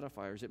of the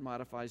modifiers. It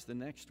modifies the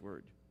next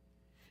word.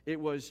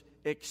 It was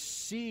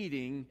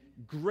exceeding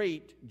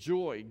great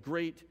joy.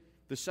 Great,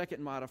 the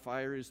second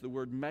modifier is the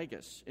word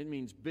megas. It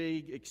means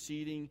big,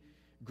 exceeding,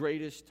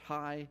 greatest,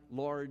 high,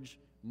 large,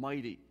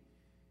 mighty.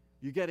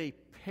 You get a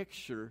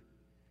picture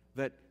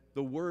that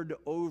the word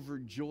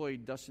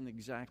overjoyed doesn't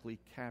exactly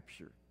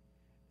capture.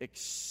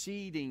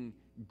 Exceeding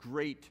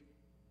great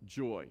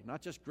joy.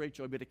 Not just great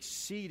joy, but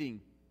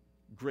exceeding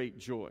great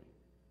joy.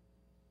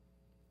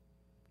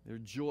 Their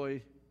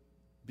joy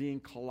being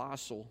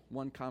colossal.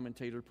 One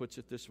commentator puts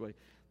it this way: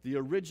 the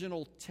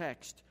original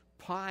text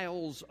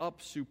piles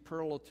up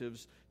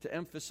superlatives to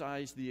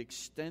emphasize the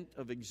extent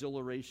of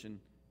exhilaration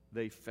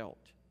they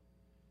felt.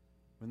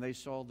 When they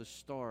saw the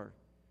star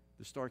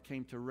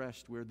came to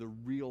rest where the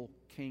real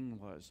king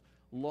was.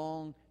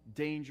 Long,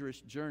 dangerous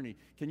journey.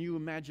 Can you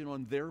imagine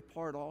on their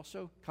part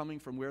also, coming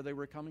from where they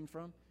were coming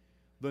from?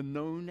 The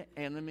known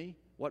enemy,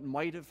 what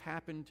might have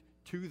happened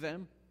to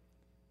them,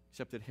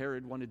 except that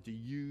Herod wanted to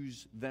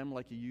use them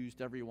like he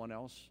used everyone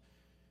else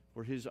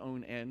for his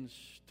own ends,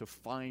 to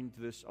find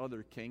this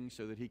other king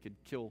so that he could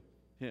kill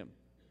him.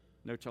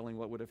 No telling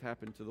what would have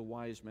happened to the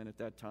wise men at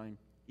that time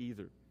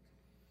either.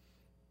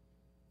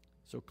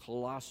 So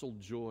colossal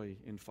joy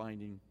in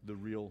finding the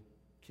real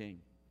king.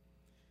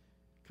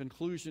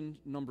 Conclusion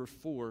number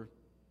 4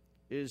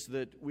 is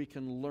that we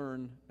can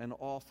learn an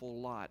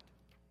awful lot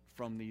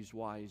from these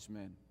wise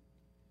men.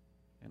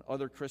 And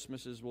other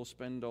Christmases we'll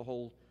spend a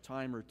whole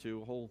time or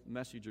two, a whole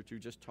message or two,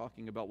 just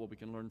talking about what we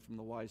can learn from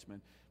the wise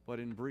men. But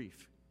in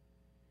brief,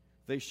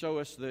 they show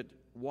us that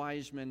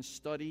wise men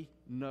study,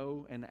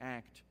 know, and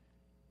act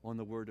on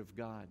the Word of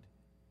God.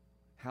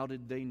 How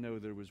did they know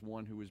there was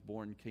one who was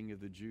born King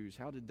of the Jews?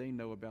 How did they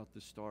know about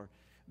the star?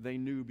 They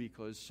knew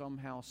because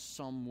somehow,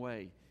 some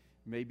way,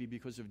 maybe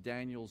because of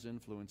Daniel's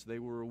influence, they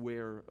were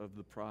aware of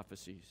the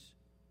prophecies.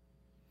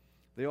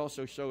 They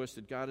also show us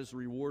that God is a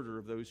rewarder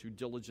of those who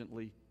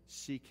diligently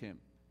seek Him.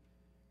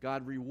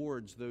 God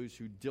rewards those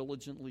who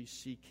diligently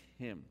seek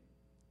Him.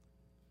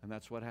 And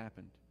that's what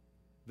happened.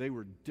 They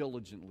were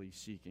diligently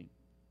seeking,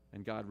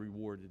 and God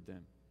rewarded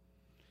them.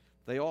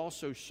 They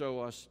also show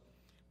us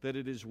that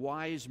it is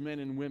wise men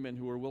and women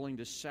who are willing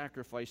to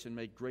sacrifice and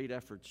make great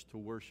efforts to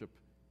worship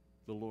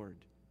the Lord.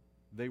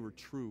 They were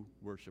true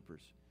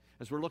worshipers.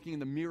 As we're looking in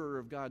the mirror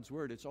of God's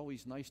Word, it's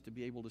always nice to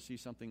be able to see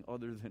something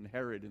other than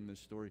Herod in this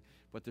story,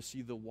 but to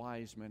see the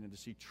wise men and to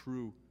see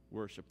true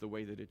worship the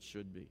way that it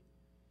should be.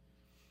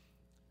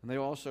 And they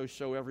also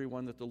show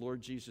everyone that the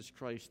Lord Jesus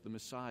Christ, the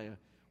Messiah,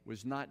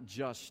 was not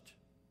just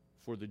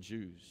for the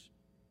Jews.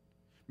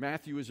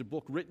 Matthew is a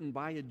book written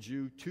by a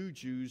Jew to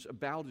Jews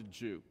about a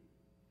Jew.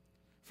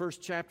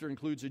 First chapter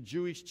includes a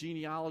Jewish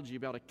genealogy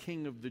about a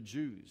king of the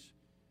Jews.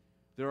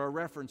 There are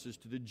references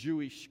to the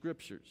Jewish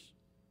scriptures.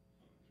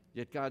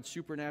 Yet God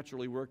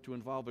supernaturally worked to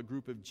involve a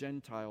group of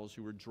Gentiles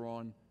who were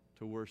drawn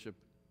to worship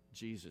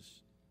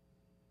Jesus.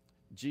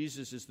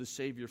 Jesus is the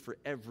Savior for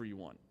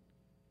everyone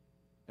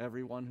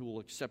who will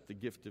accept the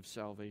gift of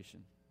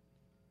salvation.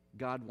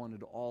 God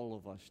wanted all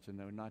of us to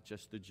know, not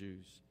just the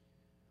Jews.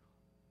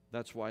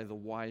 That's why the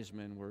wise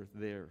men were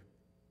there.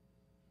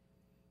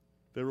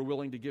 They were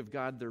willing to give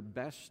God their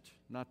best,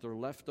 not their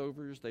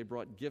leftovers. They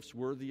brought gifts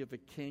worthy of a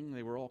king.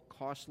 They were all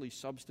costly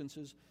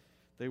substances.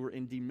 They were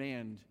in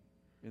demand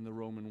in the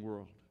Roman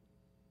world.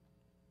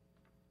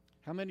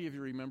 How many of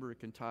you remember a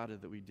cantata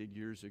that we did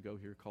years ago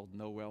here called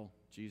Noel,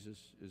 Jesus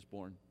is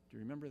Born? Do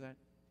you remember that?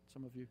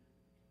 Some of you?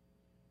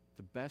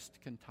 The best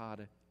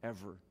cantata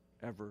ever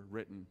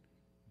written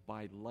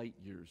by light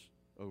years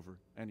over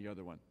any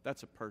other one.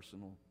 That's a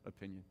personal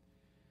opinion.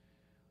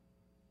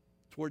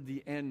 Toward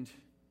the end,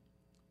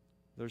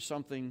 there's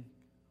something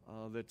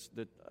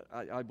that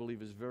I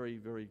believe is very,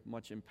 very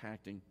much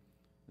impacting,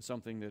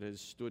 something that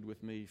has stood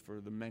with me for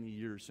the many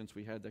years since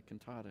we had that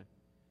cantata.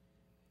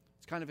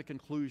 It's kind of a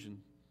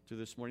conclusion to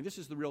this morning. This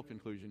is the real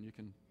conclusion. You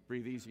can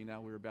breathe easy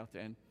now. We're about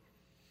to end.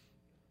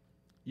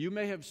 You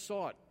may have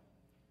sought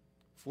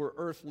for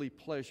earthly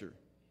pleasure,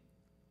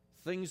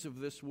 things of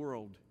this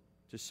world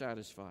to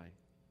satisfy.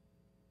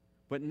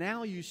 But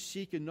now you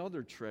seek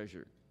another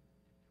treasure,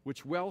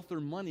 which wealth or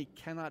money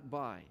cannot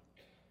buy.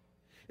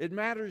 It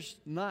matters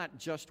not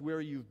just where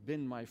you've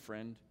been, my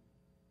friend.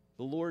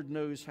 The Lord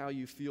knows how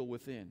you feel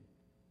within.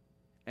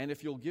 And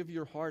if you'll give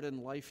your heart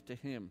and life to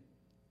Him,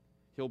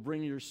 He'll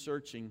bring your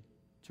searching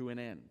to an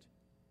end.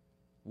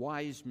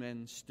 Wise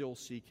men still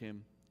seek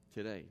Him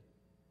today.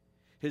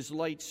 His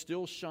light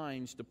still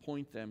shines to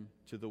point them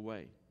to the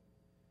way.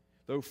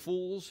 Though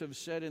fools have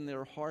said in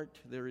their heart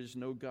there is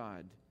no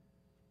God,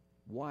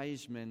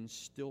 wise men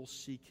still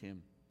seek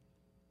Him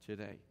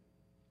today.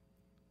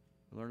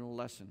 Learn a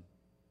lesson,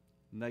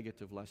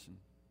 negative lesson.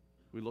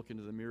 We look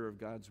into the mirror of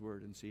God's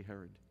Word and see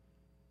Herod.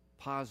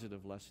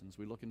 Positive lessons.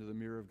 We look into the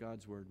mirror of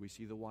God's Word. We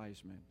see the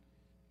wise men.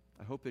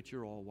 I hope that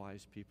you're all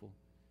wise people,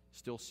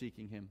 still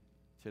seeking Him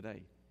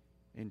today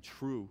in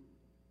true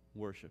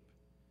worship.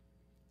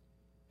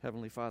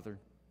 Heavenly Father,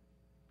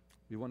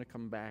 we want to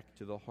come back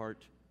to the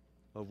heart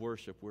of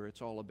worship where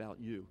it's all about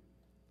You,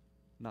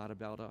 not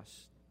about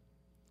us.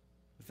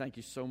 Thank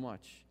You so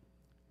much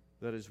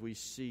that as we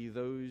see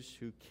those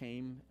who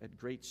came at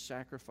great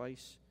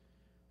sacrifice,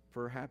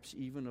 perhaps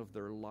even of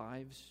their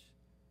lives,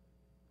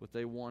 but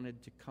they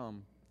wanted to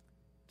come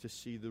to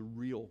see the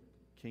real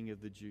King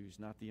of the Jews,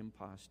 not the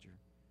impostor.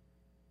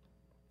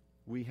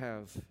 We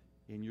have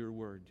in Your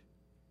Word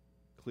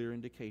clear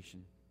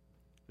indication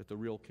that the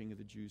real King of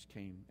the Jews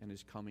came and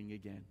is coming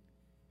again.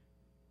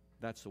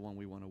 That's the one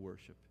we want to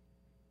worship.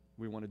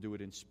 We want to do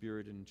it in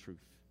spirit and in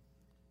truth.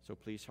 So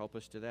please help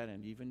us to that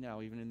end, even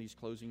now, even in these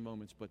closing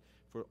moments, but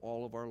for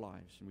all of our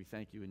lives. And we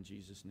thank You in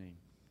Jesus' name.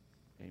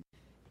 Amen.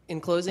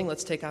 In closing,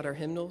 let's take out our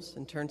hymnals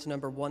and turn to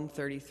number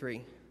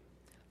 133.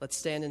 Let's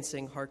stand and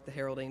sing, Hark the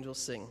Herald Angels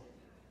Sing.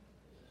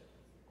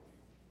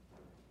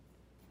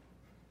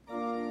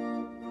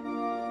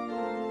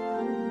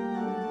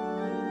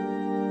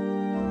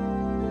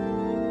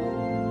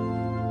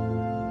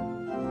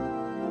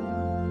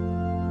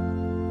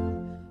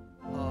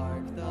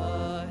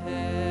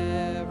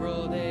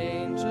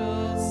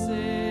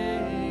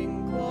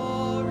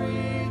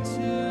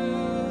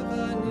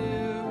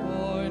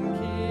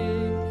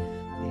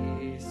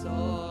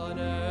 On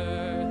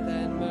earth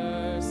and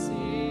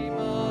mercy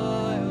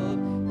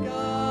mild,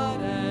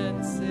 God and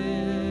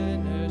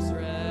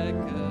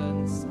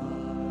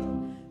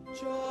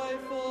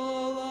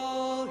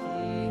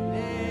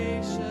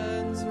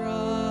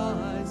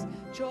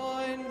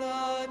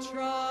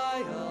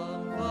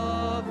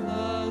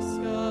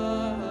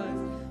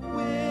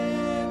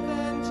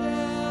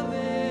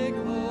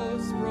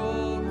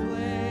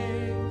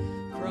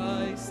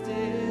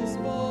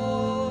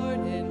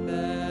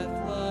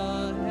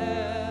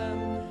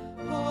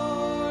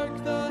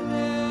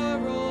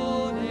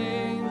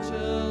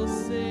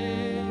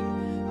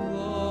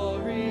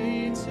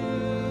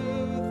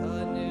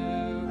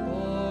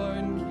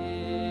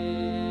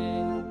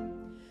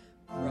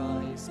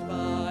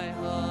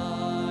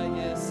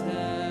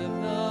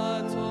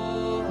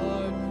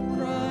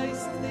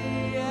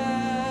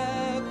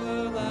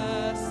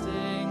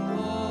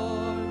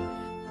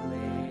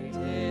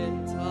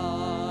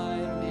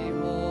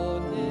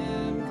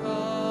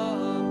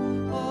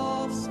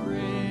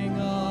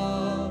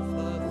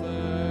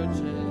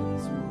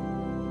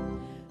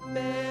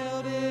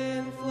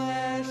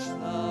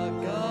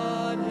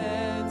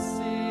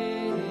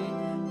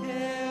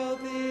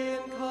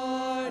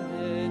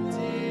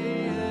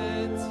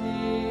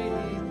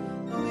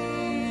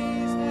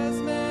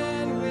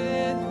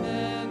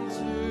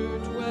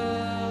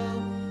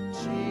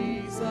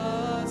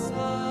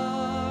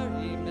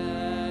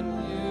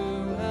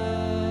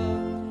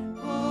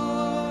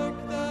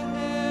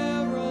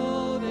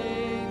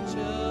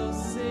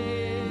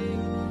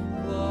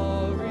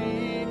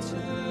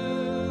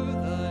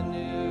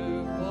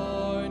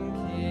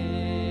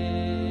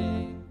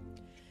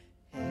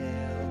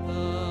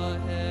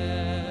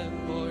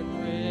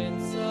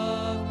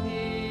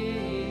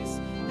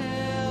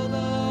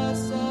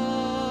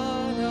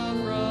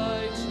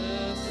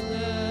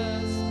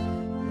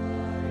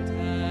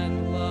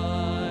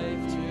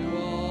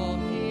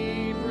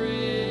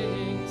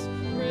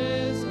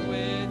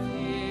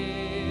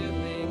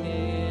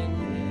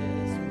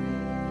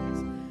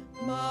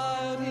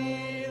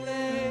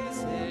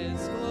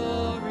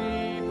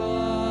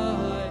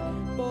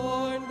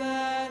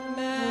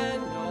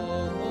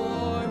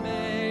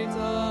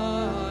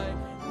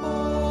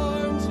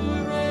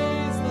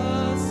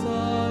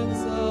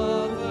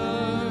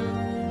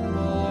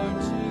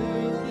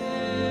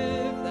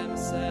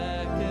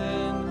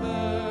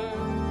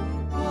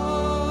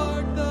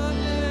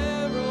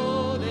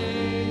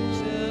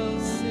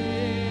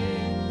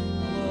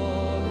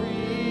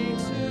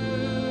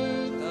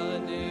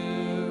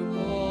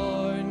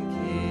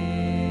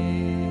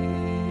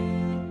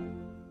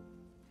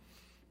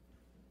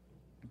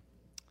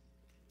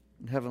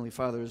Heavenly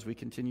Father, as we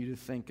continue to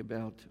think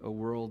about a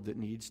world that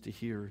needs to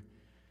hear,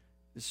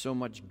 there's so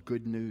much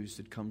good news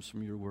that comes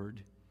from your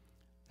word.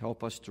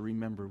 Help us to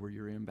remember we're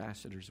your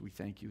ambassadors. We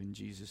thank you in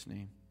Jesus'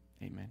 name.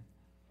 Amen.